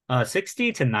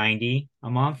 60 to 90 a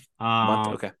month.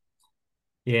 Okay.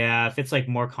 Yeah, if it's like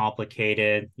more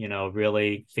complicated,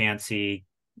 really fancy,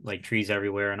 like trees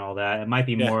everywhere and all that, it might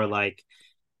be more like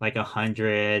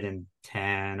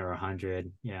 110 or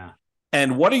 100. Yeah.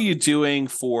 And what are you doing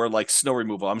for like snow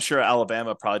removal? I'm sure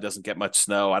Alabama probably doesn't get much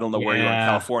snow. I don't know where you are in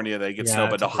California, they get snow,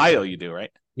 but Ohio you do,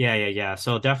 right? Yeah.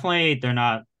 So definitely they're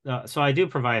not. So I do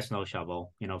provide a snow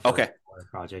shovel, for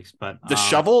projects, but the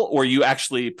shovel, or you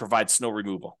actually provide snow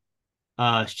removal?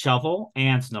 Shovel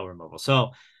and snow removal.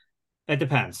 So it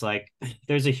depends. Like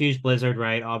there's a huge blizzard,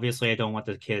 right? Obviously, I don't want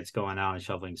the kids going out and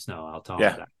shoveling snow. I'll tell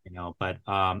them that, But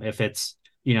if it's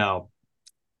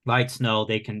light snow,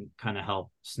 they can kind of help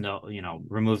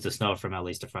remove the snow from at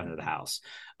least the front of the house.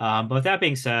 But with that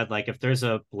being said, like if there's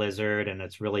a blizzard and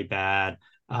it's really bad,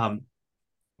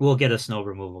 we'll get a snow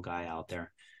removal guy out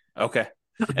there. Okay.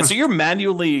 And so you're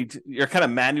kind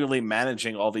of manually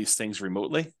managing all these things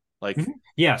remotely? Like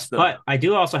yes, but I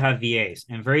do also have VAs,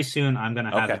 and very soon I'm going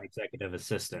to have an executive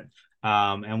assistant.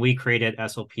 And we created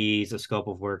SOPs, a scope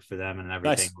of work for them and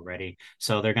everything already.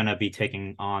 So they're going to be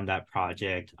taking on that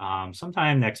project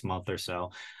sometime next month or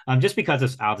so. Just because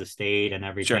it's out of state and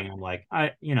everything, I'm like,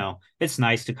 it's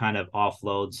nice to kind of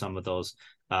offload some of those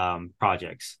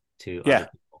projects to other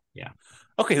people. Yeah.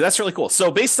 Okay, that's really cool.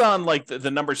 So based on like the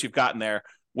numbers you've gotten there,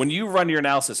 when you run your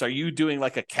analysis, are you doing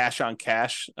like a cash on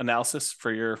cash analysis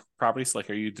for your properties? Like,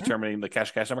 are you determining the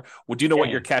cash number? Well, do you know what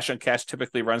your cash on cash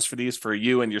typically runs for these for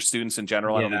you and your students in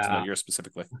general? I don't need to know yours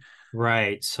specifically.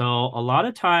 Right. So a lot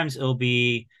of times it'll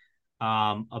be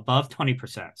above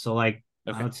 20%. So like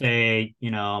I would say,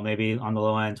 maybe on the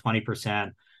low end,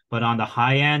 20%, but on the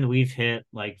high end, we've hit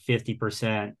like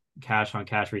 50% cash on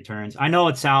cash returns. I know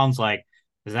it sounds like,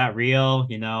 is that real?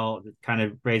 It kind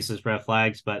of raises red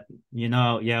flags, but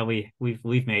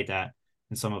we've made that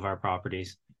in some of our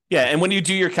properties. Yeah, and when you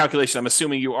do your calculation, I'm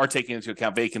assuming you are taking into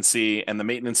account vacancy and the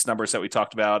maintenance numbers that we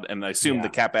talked about, and I assume the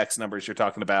CapEx numbers you're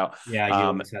talking about. Yeah, you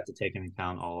always have to take into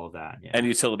account all of that, and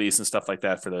utilities and stuff like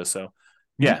that for those. So.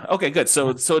 Yeah. Okay, good. So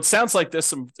it sounds like there's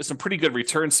some pretty good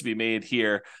returns to be made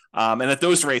here. And at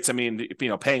those rates, I mean,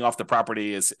 paying off the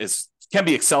property is can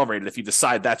be accelerated if you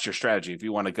decide that's your strategy. If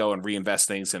you want to go and reinvest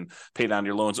things and pay down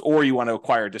your loans, or you want to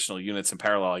acquire additional units in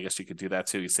parallel, I guess you could do that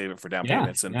too. You save it for down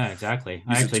payments. And exactly.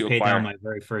 I actually paid down my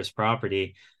very first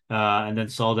property and then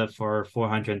sold it for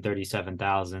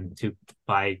 $437,000 to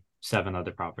buy 7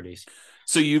 other properties.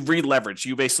 So you re-leveraged.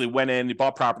 You basically went in, you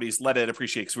bought properties, let it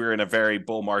appreciate, because we were in a very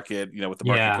bull market, with the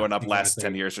market going up last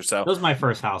 10 years or so. That was my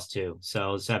first house too.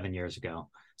 So 7 years ago.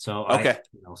 So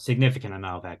significant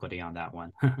amount of equity on that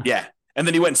one. Yeah. And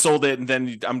then you went and sold it. And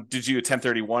then did you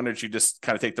 1031, or did you just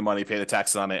kind of take the money, pay the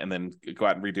taxes on it, and then go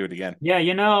out and redo it again? Yeah.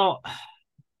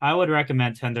 I would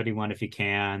recommend 1031 if you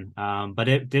can. But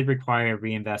it did require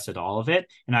reinvested all of it.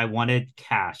 And I wanted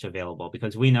cash available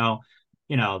because we know,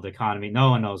 the economy,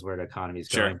 no one knows where the economy is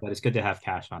going, but it's good to have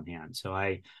cash on hand. So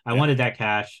I wanted that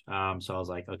cash. So I was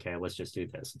like, okay, let's just do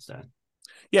this instead.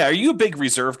 Yeah. Are you a big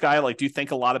reserve guy? Like, do you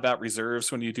think a lot about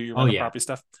reserves when you do your property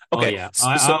stuff? Okay. I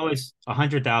always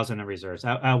 100,000 in reserves.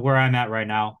 Where I'm at right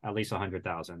now, at least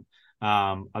 100,000.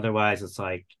 Otherwise it's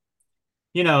like,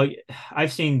 you know,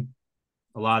 I've seen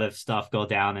a lot of stuff go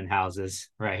down in houses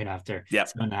right after Yep.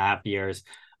 7.5 years.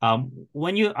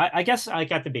 When I guess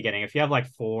like at the beginning, if you have like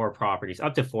four properties,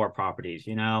 up to four properties,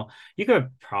 you could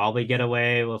probably get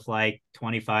away with like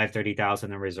 25,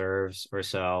 30,000 in reserves or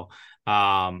so.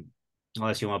 Um,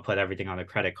 Unless you want to put everything on a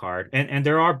credit card. And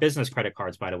there are business credit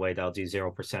cards, by the way, that'll do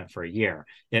 0% for a year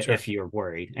Sure. if you're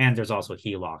worried. And there's also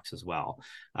HELOCs as well,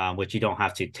 which you don't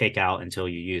have to take out until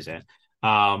you use it.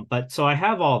 But so I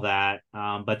have all that.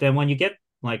 But then when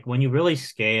you really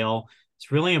scale, it's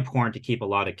really important to keep a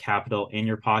lot of capital in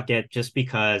your pocket just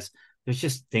because there's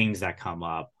just things that come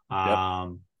up.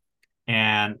 Yep.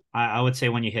 And I would say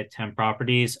when you hit 10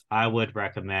 properties, I would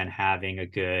recommend having a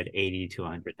good 80 to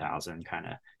 100,000 kind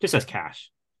of just as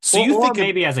cash. So Or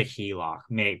maybe as a HELOC,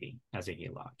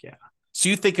 yeah. So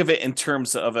you think of it in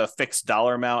terms of a fixed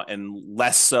dollar amount and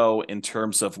less so in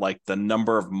terms of like the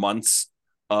number of months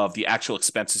of the actual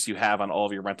expenses you have on all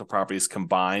of your rental properties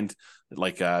combined,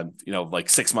 like like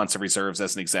 6 months of reserves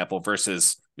as an example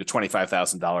versus your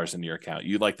 $25,000 in your account.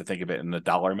 You like to think of it in the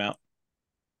dollar amount?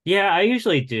 Yeah, I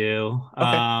usually do.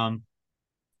 Okay.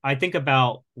 I think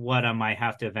about what I might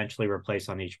have to eventually replace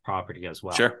on each property as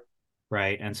well. Sure.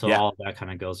 Right. And so Yeah. all of that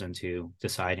kind of goes into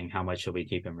deciding how much should we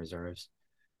keep in reserves.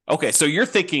 Okay. So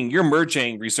you're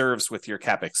merging reserves with your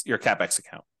CapEx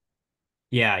account.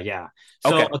 Yeah, yeah.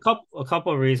 So Okay. a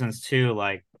couple of reasons too,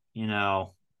 like,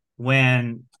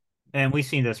 when and we've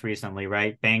seen this recently,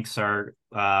 right? Banks are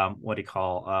what do you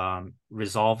call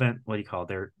resolvent? What do you call it?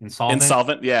 They're insolvent.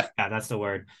 Insolvent, yeah. Yeah, that's the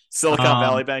word. Silicon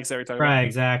Valley banks that we're talking Right, about.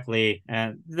 exactly.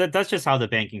 And that's just how the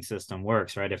banking system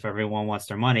works, right? If everyone wants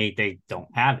their money, they don't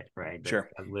have it, right? Sure.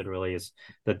 That literally is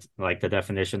the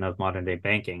definition of modern day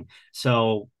banking.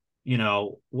 So,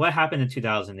 what happened in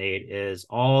 2008 is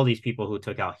all these people who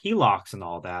took out HELOCs and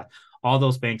all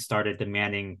those banks started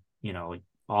demanding,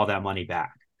 all that money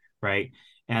back, right?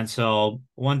 And so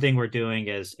one thing we're doing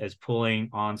is pulling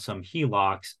on some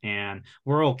HELOCs, and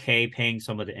we're okay paying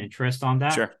some of the interest on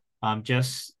that, Sure.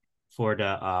 just for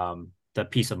the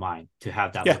peace of mind to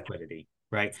have that Yeah. liquidity,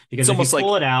 right? It's Because if you almost like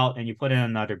pull it out and you put it in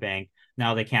another bank,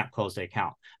 now they can't close the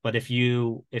account. But if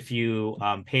you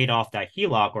paid off that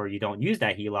HELOC or you don't use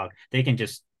that HELOC, they can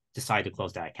just decide to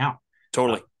close that account.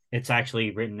 totally. It's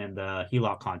actually written in the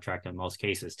HELOC contract in most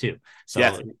cases too. So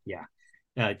Yeah. yeah.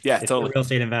 Yeah, If totally. you're a real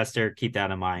estate investor, keep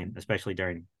that in mind, especially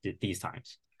during these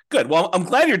times. Good. Well, I'm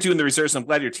glad you're doing the reserves. I'm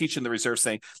glad you're teaching the reserves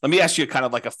thing. Let me ask you kind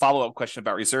of like a follow-up question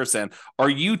about reserves then. Are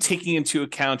you taking into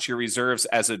account your reserves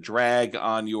as a drag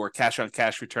on your cash on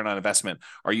cash return on investment?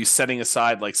 Are you setting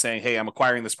aside like saying, hey, I'm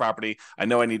acquiring this property. I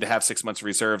know I need to have 6 months of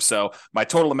reserves. So my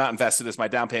total amount invested is my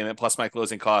down payment plus my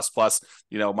closing costs plus,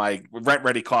 my rent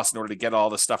ready costs in order to get all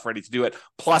the stuff ready to do it.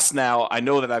 Plus now I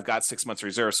know that I've got 6 months of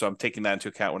reserves. So I'm taking that into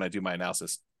account when I do my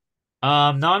analysis. No,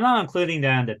 I'm not including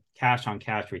that in the cash on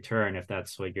cash return if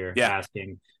that's what you're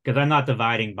asking, because I'm not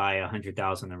dividing by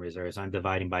 100,000 in reserves. I'm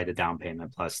dividing by the down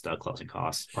payment plus the closing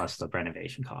costs plus the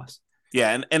renovation costs.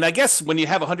 Yeah, and I guess when you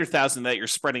have 100,000 that you're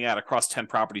spreading out across 10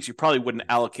 properties, you probably wouldn't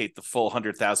allocate the full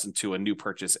 100,000 to a new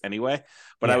purchase anyway.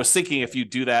 But I was thinking if you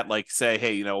do that, like say,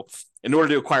 hey, in order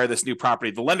to acquire this new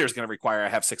property, the lender is going to require I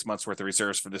have 6 months worth of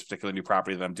reserves for this particular new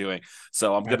property that I'm doing.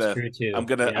 So I'm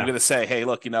gonna say, hey,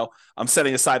 look, I'm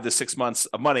setting aside this 6 months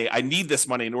of money. I need this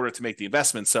money in order to make the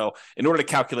investment. So in order to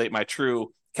calculate my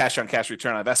true cash on cash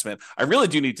return on investment, I really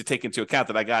do need to take into account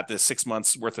that I got this 6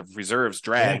 months worth of reserves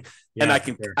drag, and I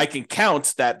can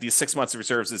count that these 6 months of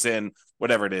reserves is in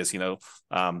whatever it is, your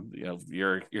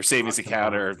savings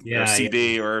account or your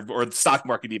CD or the stock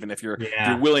market, even if you're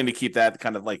willing to keep that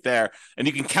kind of like there, and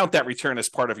you can count that return as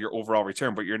part of your overall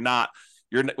return, but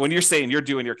when you're saying you're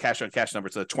doing your cash on cash number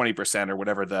to 20% or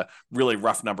whatever the really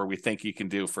rough number we think you can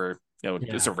do for,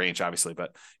 it's a range obviously,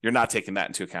 but you're not taking that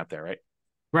into account there, right?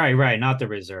 Right. Not the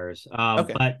reserves.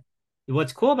 Okay. But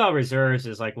what's cool about reserves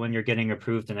is like when you're getting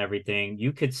approved and everything,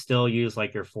 you could still use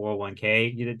like your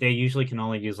 401k. They usually can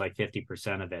only use like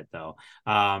 50% of it though.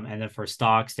 And then for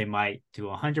stocks, they might do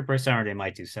 100% or they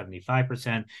might do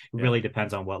 75%. It really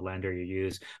depends on what lender you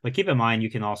use. But keep in mind, you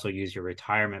can also use your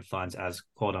retirement funds as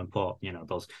quote unquote,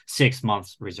 those 6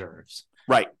 months reserves.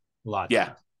 Right. A lot.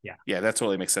 Yeah. That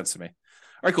totally makes sense to me.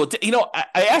 All right, cool.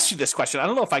 I asked you this question. I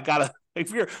don't know if I got to.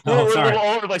 If you're a little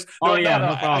all over the place. No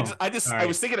problem. I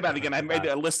was thinking about it again. I made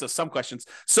a list of some questions.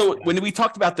 So when we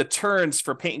talked about the turns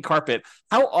for paint and carpet,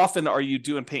 how often are you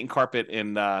doing paint and carpet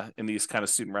in these kind of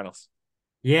student rentals?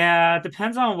 Yeah, it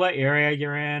depends on what area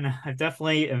you're in. I've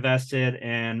definitely invested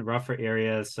in rougher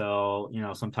areas. So,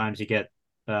 sometimes you get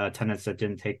tenants that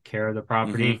didn't take care of the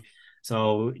property.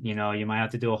 So, you might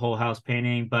have to do a whole house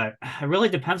painting, but it really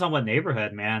depends on what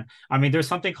neighborhood, man. I mean, there's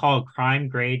something called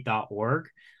crimegrade.org.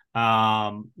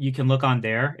 You can look on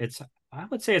there. I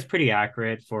would say it's pretty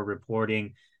accurate for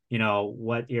reporting,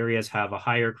 what areas have a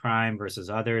higher crime versus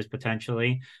others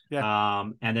potentially. Yeah.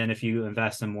 And then if you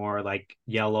invest in more like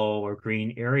yellow or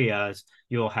green areas,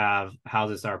 you'll have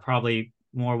houses that are probably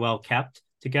more well kept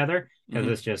together because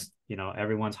Hmm. it's just,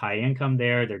 everyone's high income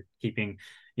there. They're keeping,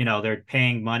 they're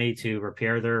paying money to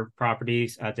repair their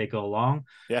properties as they go along.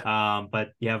 Yeah.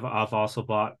 But I've also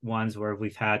bought ones where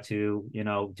we've had to,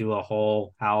 do a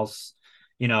whole house,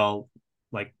 you know,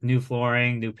 like new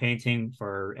flooring, new painting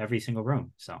for every single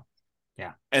room. So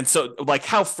yeah. And so, like,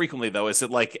 how frequently though? Is it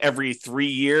like every 3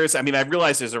 years? I mean, I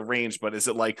realize there's a range, but is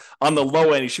it like on the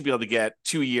low end, you should be able to get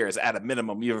 2 years at a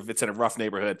minimum, even if it's in a rough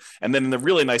neighborhood, and then in the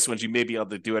really nice ones, you may be able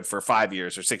to do it for 5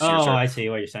 years or 6 years, Oh, or I see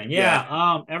what you're saying. yeah.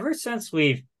 Yeah. Ever since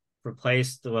we've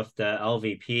replaced with the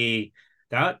LVP,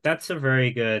 that's a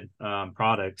very good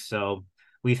product. So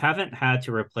we haven't had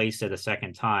to replace it a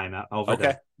second time over Okay.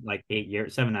 the like 8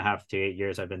 years, 7.5 to 8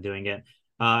 years I've been doing it.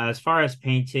 As far as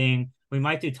painting, we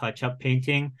might do touch-up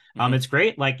painting. Hmm. It's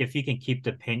great, like if you can keep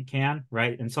the paint can,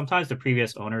 right? And sometimes the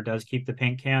previous owner does keep the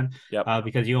paint can, Yep.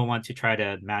 because you don't want to try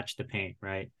to match the paint,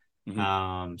 right?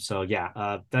 Hmm. So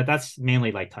yeah, that's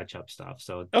mainly like touch-up stuff.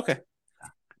 So Okay.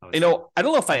 I would say I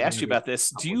don't know if I asked you every about this.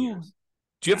 Do couple you years.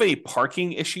 do you have Yeah. any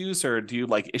parking issues, or do you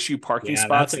like issue parking Yeah,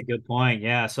 that's spots? a good point.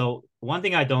 Yeah. So one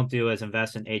thing I don't do is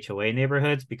invest in HOA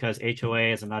neighborhoods because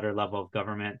HOA is another level of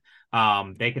government.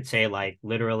 They could say like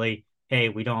literally, hey,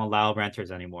 we don't allow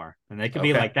renters anymore. And they could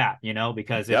be Okay. like that,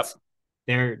 because Yep.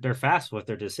 they're fast with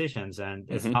their decisions, and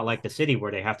it's Hmm. not like the city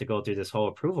where they have to go through this whole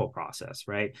approval process,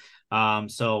 right?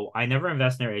 So I never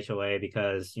invest in their HOA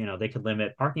because they could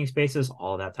limit parking spaces,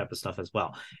 all that type of stuff as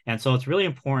well. And so it's really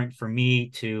important for me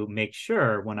to make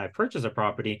sure when I purchase a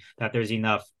property that there's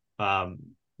enough um,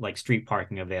 like street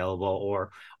parking available,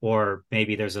 or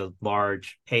maybe there's a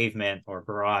large pavement or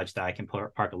garage that I can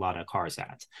park a lot of cars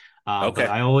at. But Okay.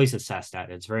 I always assess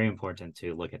that. It's very important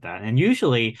to look at that. And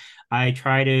usually I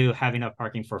try to have enough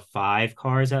parking for 5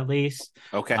 cars at least.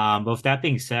 Okay. But with that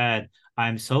being said,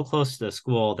 I'm so close to the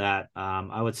school that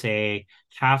I would say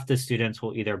half the students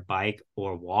will either bike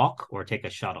or walk or take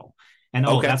a shuttle. And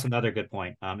Okay. that's another good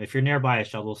point. If you're nearby a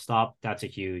shuttle stop, that's a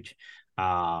huge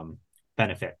um,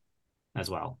 benefit as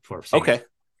well for Okay. safety.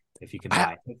 If you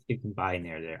can buy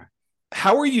near there.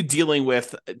 How are you dealing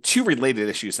with two related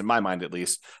issues in my mind, at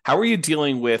least? How are you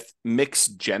dealing with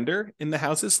mixed gender in the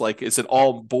houses? Like, is it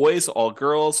all boys, all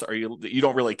girls? Are you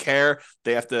don't really care?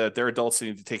 They're adults, they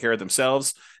need to take care of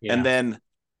themselves. And Yeah. then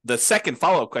the second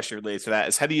follow-up question related to that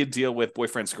is, how do you deal with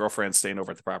boyfriends, girlfriends staying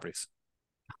over at the properties?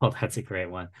 Oh, that's a great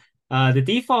one. The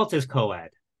default is co-ed.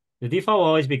 The default will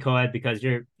always be co-ed because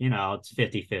it's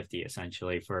 50-50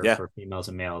 essentially for Yeah. females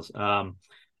and males.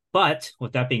 But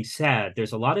with that being said,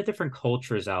 there's a lot of different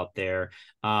cultures out there.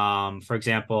 For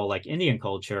example, like Indian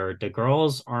culture, the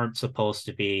girls aren't supposed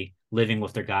to be living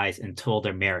with their guys until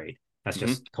they're married. That's Hmm.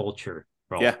 just cultural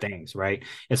Yeah. things, right?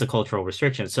 It's a cultural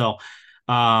restriction. So,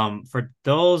 for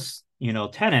those,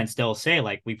 tenants, they'll say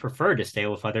like, we prefer to stay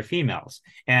with other females.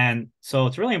 And so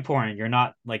it's really important. You're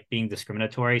not like being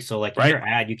discriminatory. So like in Right. your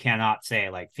ad, you cannot say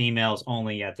like females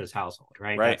only at this household,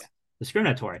 right? Right. That's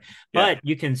discriminatory. Yeah. But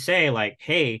you can say like,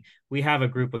 hey, we have a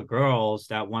group of girls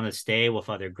that want to stay with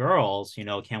other girls,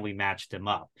 can we match them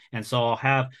up? And so I'll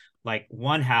have like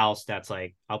one house that's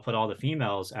like, I'll put all the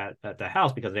females at the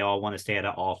house because they all want to stay at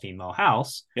an all female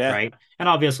house, Yeah. right? And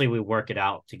obviously we work it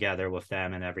out together with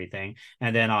them and everything.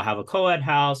 And then I'll have a co-ed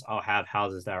house. I'll have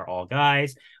houses that are all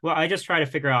guys. Well, I just try to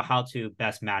figure out how to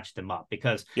best match them up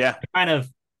because Yeah.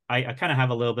 I kind of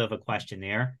have a little bit of a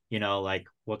questionnaire, like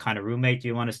what kind of roommate do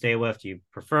you want to stay with? Do you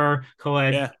prefer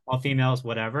co-ed, Yeah. all females,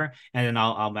 whatever? And then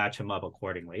I'll match them up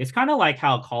accordingly. It's kind of like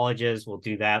how colleges will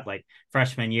do that, like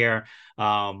freshman year.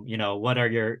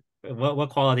 What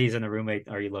qualities in a roommate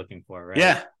are you looking for, right?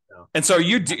 Yeah. So, And so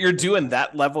you're doing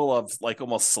that level of like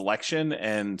almost selection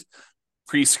and yeah,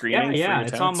 pre-screening for yeah. your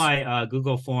It's on tenants? my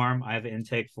Google form. I have an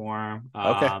intake form.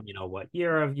 Okay. What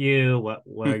year of you, what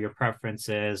Hmm. are your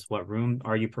preferences, what room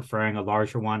are you preferring, a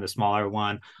larger one, a smaller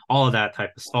one, all of that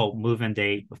type of stuff. Oh, move-in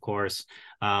date, of course.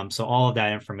 So all of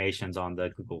that information's on the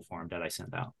Google form that I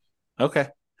send out. Okay.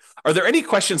 Are there any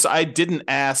questions I didn't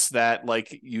ask that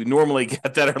like you normally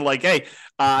get that are like, hey,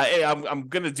 I'm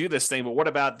gonna do this thing, but what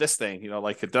about this thing?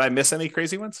 Like, did I miss any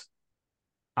crazy ones?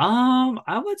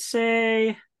 I would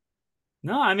say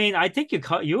no. I mean, I think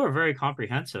you were very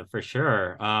comprehensive for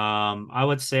sure. I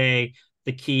would say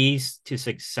the keys to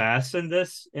success in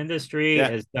this industry Yeah.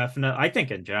 is definitely, I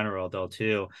think in general though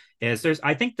too, is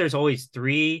I think there's always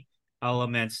three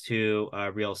elements to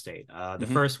real estate. The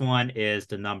Hmm. first one is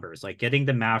the numbers, like getting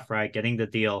the math right, getting the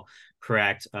deal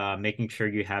correct, making sure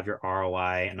you have your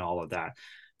ROI and all of that.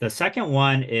 The second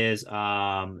one is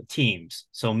teams.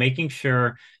 So making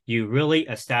sure you really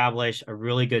establish a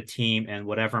really good team in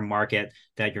whatever market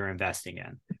that you're investing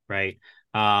in, right?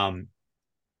 Um,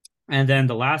 and then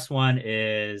the last one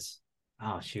is,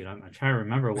 oh shoot, I'm trying to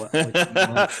remember which one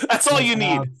was. That's all But you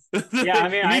need. yeah, I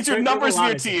mean, You need your there's a numbers in lot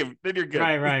your of things. team, then you're good.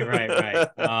 Right.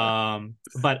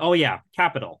 But oh yeah,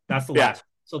 capital. That's the Yeah. last.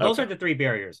 So those Okay. are the three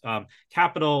barriers.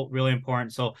 Capital really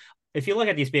important. So if you look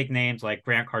at these big names like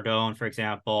Grant Cardone, for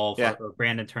example, Yeah. or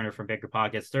Brandon Turner from Bigger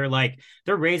Pockets, they're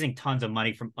raising tons of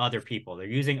money from other people. They're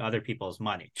using other people's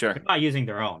money. Sure. They're not using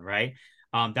their own, right?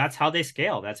 That's how they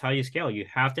scale. That's how you scale. You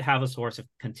have to have a source of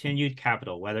continued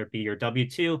capital, whether it be your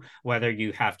W-2, whether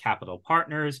you have capital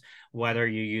partners, whether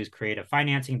you use creative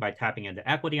financing by tapping into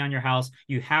equity on your house.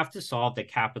 You have to solve the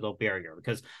capital barrier,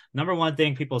 because number one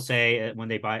thing people say when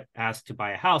they ask to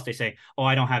buy a house, they say, "Oh,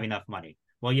 I don't have enough money."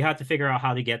 Well, you have to figure out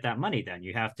how to get that money. Then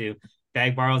you have to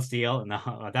beg, borrow, steal, and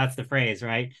that's the phrase,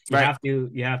 right? Right.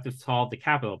 You have to solve the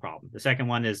capital problem. The second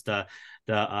one is the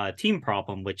team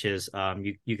problem, which is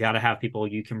you got to have people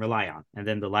you can rely on. And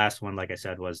then the last one, like I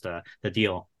said, was the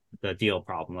deal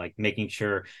problem, like making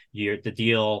sure the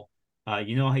deal.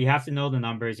 You have to know the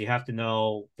numbers, you have to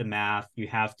know the math, you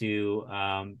have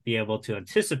to be able to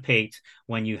anticipate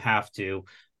when you have to,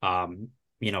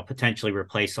 potentially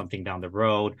replace something down the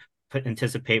road,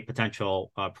 anticipate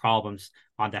potential problems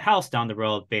on the house down the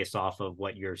road based off of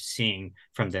what you're seeing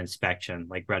from the inspection,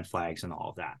 like red flags and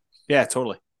all of that. Yeah,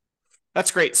 totally.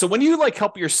 That's great. So when you like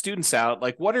help your students out,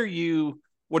 like what are you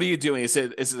doing? Is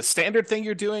it a standard thing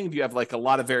you're doing? Do you have like a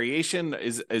lot of variation?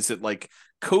 Is it like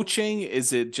coaching?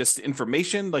 Is it just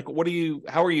information? Like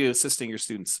how are you assisting your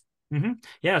students? Mm-hmm.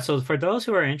 Yeah. So for those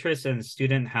who are interested in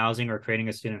student housing or creating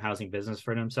a student housing business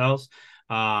for themselves,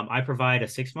 I provide a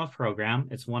 6-month program.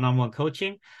 It's one-on-one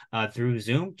coaching through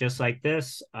Zoom, just like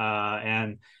this.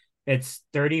 And it's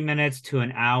 30 minutes to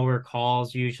an hour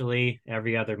calls, usually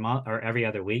every other month or every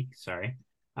other week. Sorry.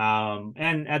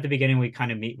 And at the beginning, we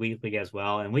kind of meet weekly as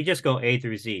well. And we just go A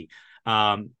through Z.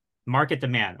 Market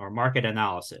demand or market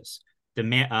analysis,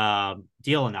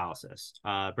 deal analysis,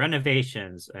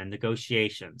 renovations and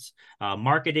negotiations,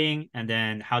 marketing, and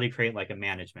then how to create like a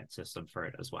management system for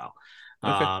it as well.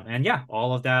 Okay. And yeah,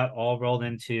 all of that all rolled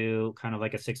into kind of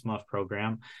like a 6-month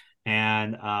program.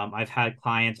 And I've had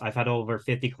over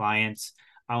 50 clients.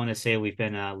 I want to say we've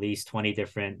been in at least 20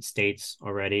 different states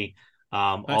already,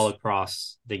 all Nice.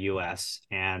 across the US.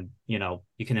 And, you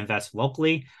can invest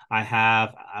locally.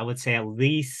 I would say at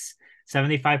least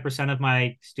 75% of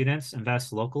my students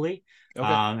invest locally. Okay.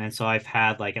 And so I've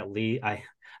had like at least, I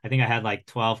think I had like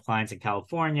 12 clients in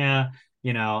California.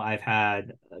 I've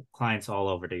had clients all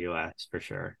over the US for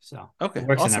sure. So it Okay.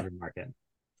 works in Awesome. every market.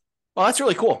 Well, that's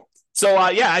really cool. So,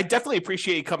 yeah, I definitely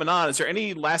appreciate you coming on. Is there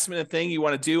any last minute thing you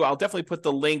want to do? I'll definitely put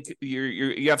the link.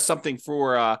 You have something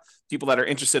for people that are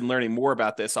interested in learning more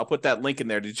about this. I'll put that link in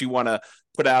there. Did you want to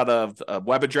put out a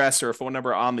web address or a phone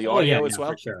number on the Oh yeah, audio as yeah, for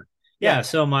well? sure. Yeah. Yeah,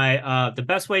 so the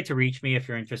best way to reach me if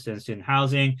you're interested in student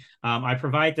housing, I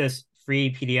provide this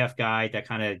free PDF guide that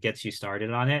kind of gets you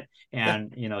started on it Yeah.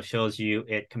 and shows you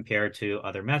it compared to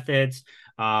other methods.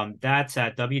 That's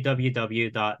at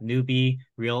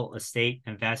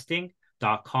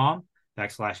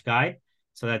www.newbierealestateinvesting.com/guide.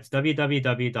 So that's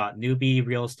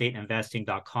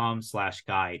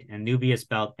www.newbierealestateinvesting.com/guide. And newbie is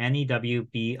spelled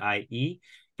NEWBIE.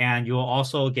 And you'll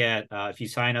also get, if you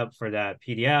sign up for that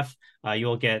PDF,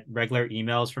 you'll get regular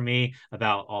emails from me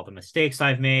about all the mistakes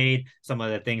I've made, some of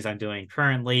the things I'm doing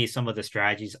currently, some of the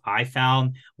strategies I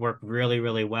found work really,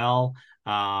 really well.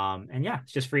 And yeah,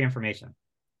 it's just free information.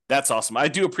 That's awesome. I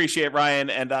do appreciate it,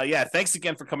 Ryan. And yeah, thanks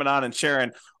again for coming on and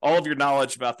sharing all of your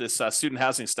knowledge about this student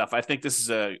housing stuff. I think this is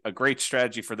a great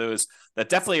strategy for those that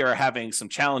definitely are having some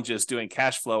challenges doing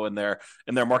cash flow in their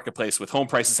marketplace, with home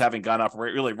prices having gone up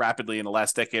really rapidly in the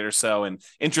last decade or so. And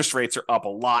interest rates are up a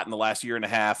lot in the last year and a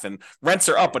half. And rents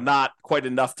are up, but not quite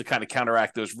enough to kind of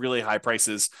counteract those really high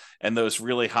prices and those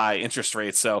really high interest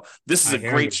rates. So this is a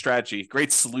great strategy,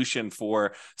 great solution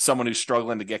for someone who's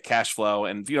struggling to get cash flow.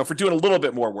 And, for doing a little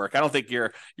bit more work. I don't think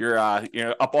you're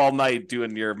up all night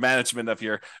doing your management of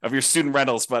your student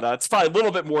rentals, but it's probably a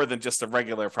little bit more than just a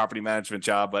regular property management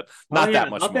job, but not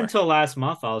that much up more. Until last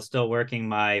month, I was still working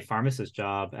my pharmacist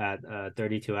job at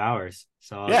 32 hours.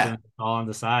 So I was doing it all on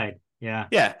the side. Yeah.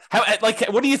 Yeah. How, like,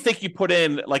 what do you think you put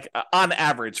in, like, on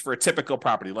average for a typical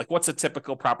property? Like, what's a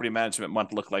typical property management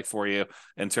month look like for you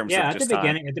in terms of Yeah, at the just time?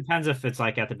 beginning, it depends if it's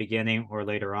like at the beginning or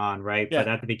later on, right? But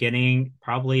Yeah. at the beginning,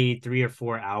 probably 3 or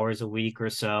 4 hours a week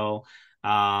or so,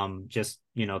 just,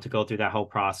 to go through that whole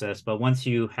process. But once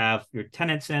you have your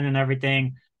tenants in and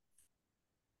everything,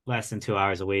 less than 2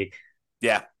 hours a week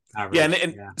Yeah. Yeah. average.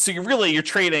 And Yeah, so you're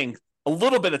trading a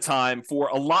little bit of time for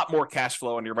a lot more cash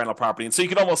flow on your rental property. And so you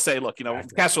could almost say, look,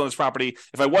 exactly. cash flow on this property,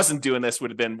 if I wasn't doing this,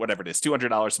 would have been whatever it is,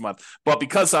 $200 a month. But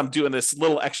because I'm doing this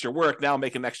little extra work, now I'm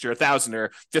making an extra $1,000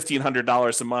 or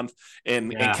 $1,500 a month in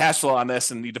Yeah. cash flow on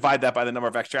this. And you divide that by the number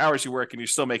of extra hours you work, and you're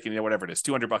still making, whatever it is,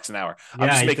 $200 an hour. I'm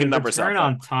just Yeah, the making numbers up. return But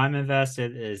on time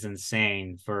invested is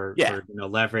insane for yeah.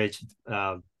 leverage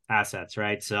assets,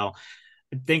 right? So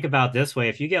think about this way: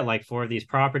 if you get like 4 of these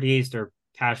properties, they're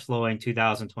cash flowing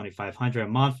 2,000, 2,500 a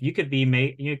month. You could be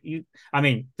made. I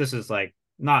mean, this is like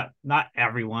not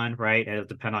everyone, right? It'll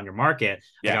depend on your market.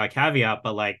 I Yeah. got a caveat,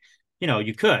 but like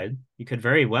you could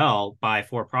very well buy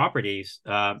 4 properties,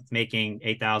 making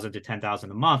 8,000 to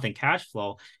 10,000 a month in cash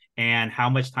flow. And how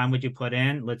much time would you put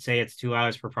in? Let's say it's 2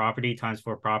 hours per property times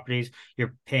 4 properties.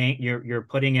 You're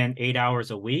putting in 8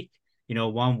 hours a week,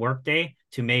 one work day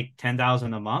to make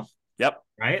 10,000 a month, Yep.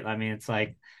 right? I mean, it's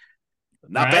like,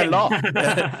 Not bad right?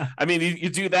 at all. I mean, you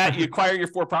do that, you acquire your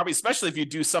 4 properties, especially if you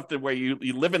do something where you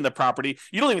live in the property.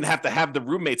 You don't even have to have the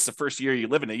roommates the first year you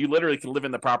live in it. You literally can live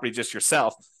in the property just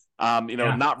yourself.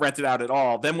 Yeah. Not rent it out at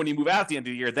all. Then when you move out at the end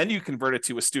of the year, then you convert it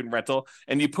to a student rental,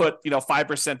 and you put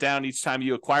 5% down each time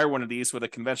you acquire one of these with a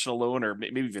conventional loan, or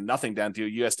maybe even nothing down to a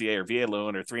USDA or VA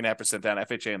loan, or 3.5% down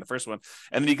FHA in the first one.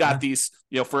 And then you got these,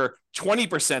 for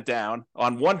 20% down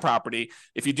on one property.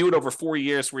 If you do it over 4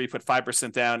 years, where you put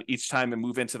 5% down each time and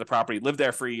move into the property, live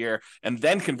there for a year, and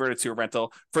then convert it to a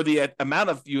rental for the amount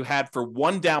of you had for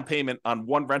one down payment on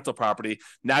one rental property.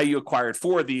 Now you acquired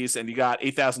 4 of these, and you got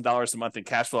 $8,000 a month in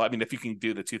cash flow. I mean, if you can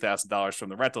do the $2,000 from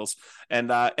the rentals, and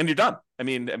you're done. I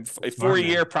mean, a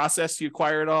 4-year process, you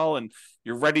acquire it all, and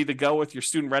you're ready to go with your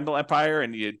student rental empire,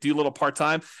 and you do a little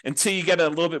part-time until you get a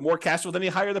little bit more cash flow. Then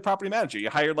you hire the property manager. You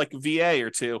hire like a VA or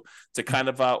two to kind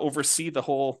of oversee the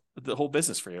whole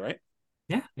business for you, right?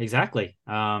 Yeah, exactly.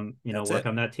 Work on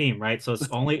that team, right? So it's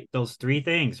only those 3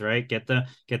 things, right? Get the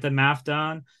math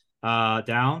down,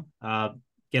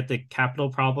 get the capital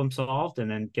problem solved,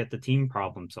 and then get the team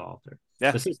problem solved, or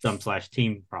Yeah. the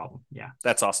system/team problem. Yeah.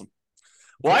 That's awesome.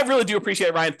 Well, I really do appreciate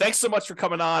it, Ryan. Thanks so much for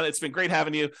coming on. It's been great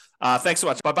having you. Thanks so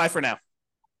much. Bye-bye for now.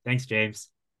 Thanks,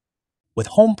 James. With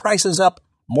home prices up,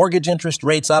 mortgage interest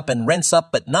rates up, and rents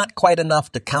up, but not quite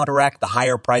enough to counteract the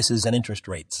higher prices and interest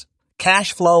rates,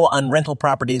 cash flow on rental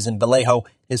properties in Vallejo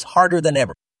is harder than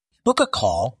ever. Book a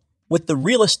call with the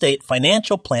Real Estate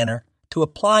Financial Planner to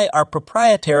apply our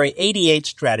proprietary 88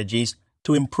 strategies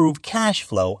to improve cash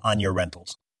flow on your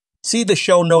rentals. See the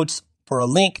show notes for a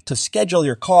link to schedule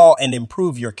your call and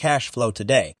improve your cash flow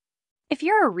today. If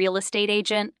you're a real estate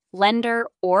agent, lender,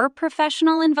 or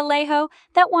professional in Vallejo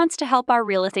that wants to help our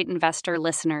real estate investor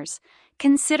listeners,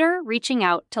 consider reaching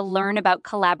out to learn about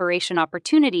collaboration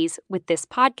opportunities with this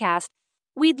podcast.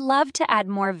 We'd love to add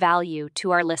more value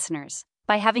to our listeners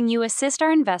by having you assist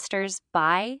our investors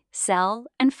buy, sell,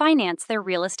 and finance their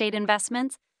real estate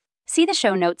investments. See the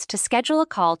show notes to schedule a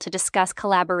call to discuss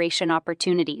collaboration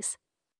opportunities.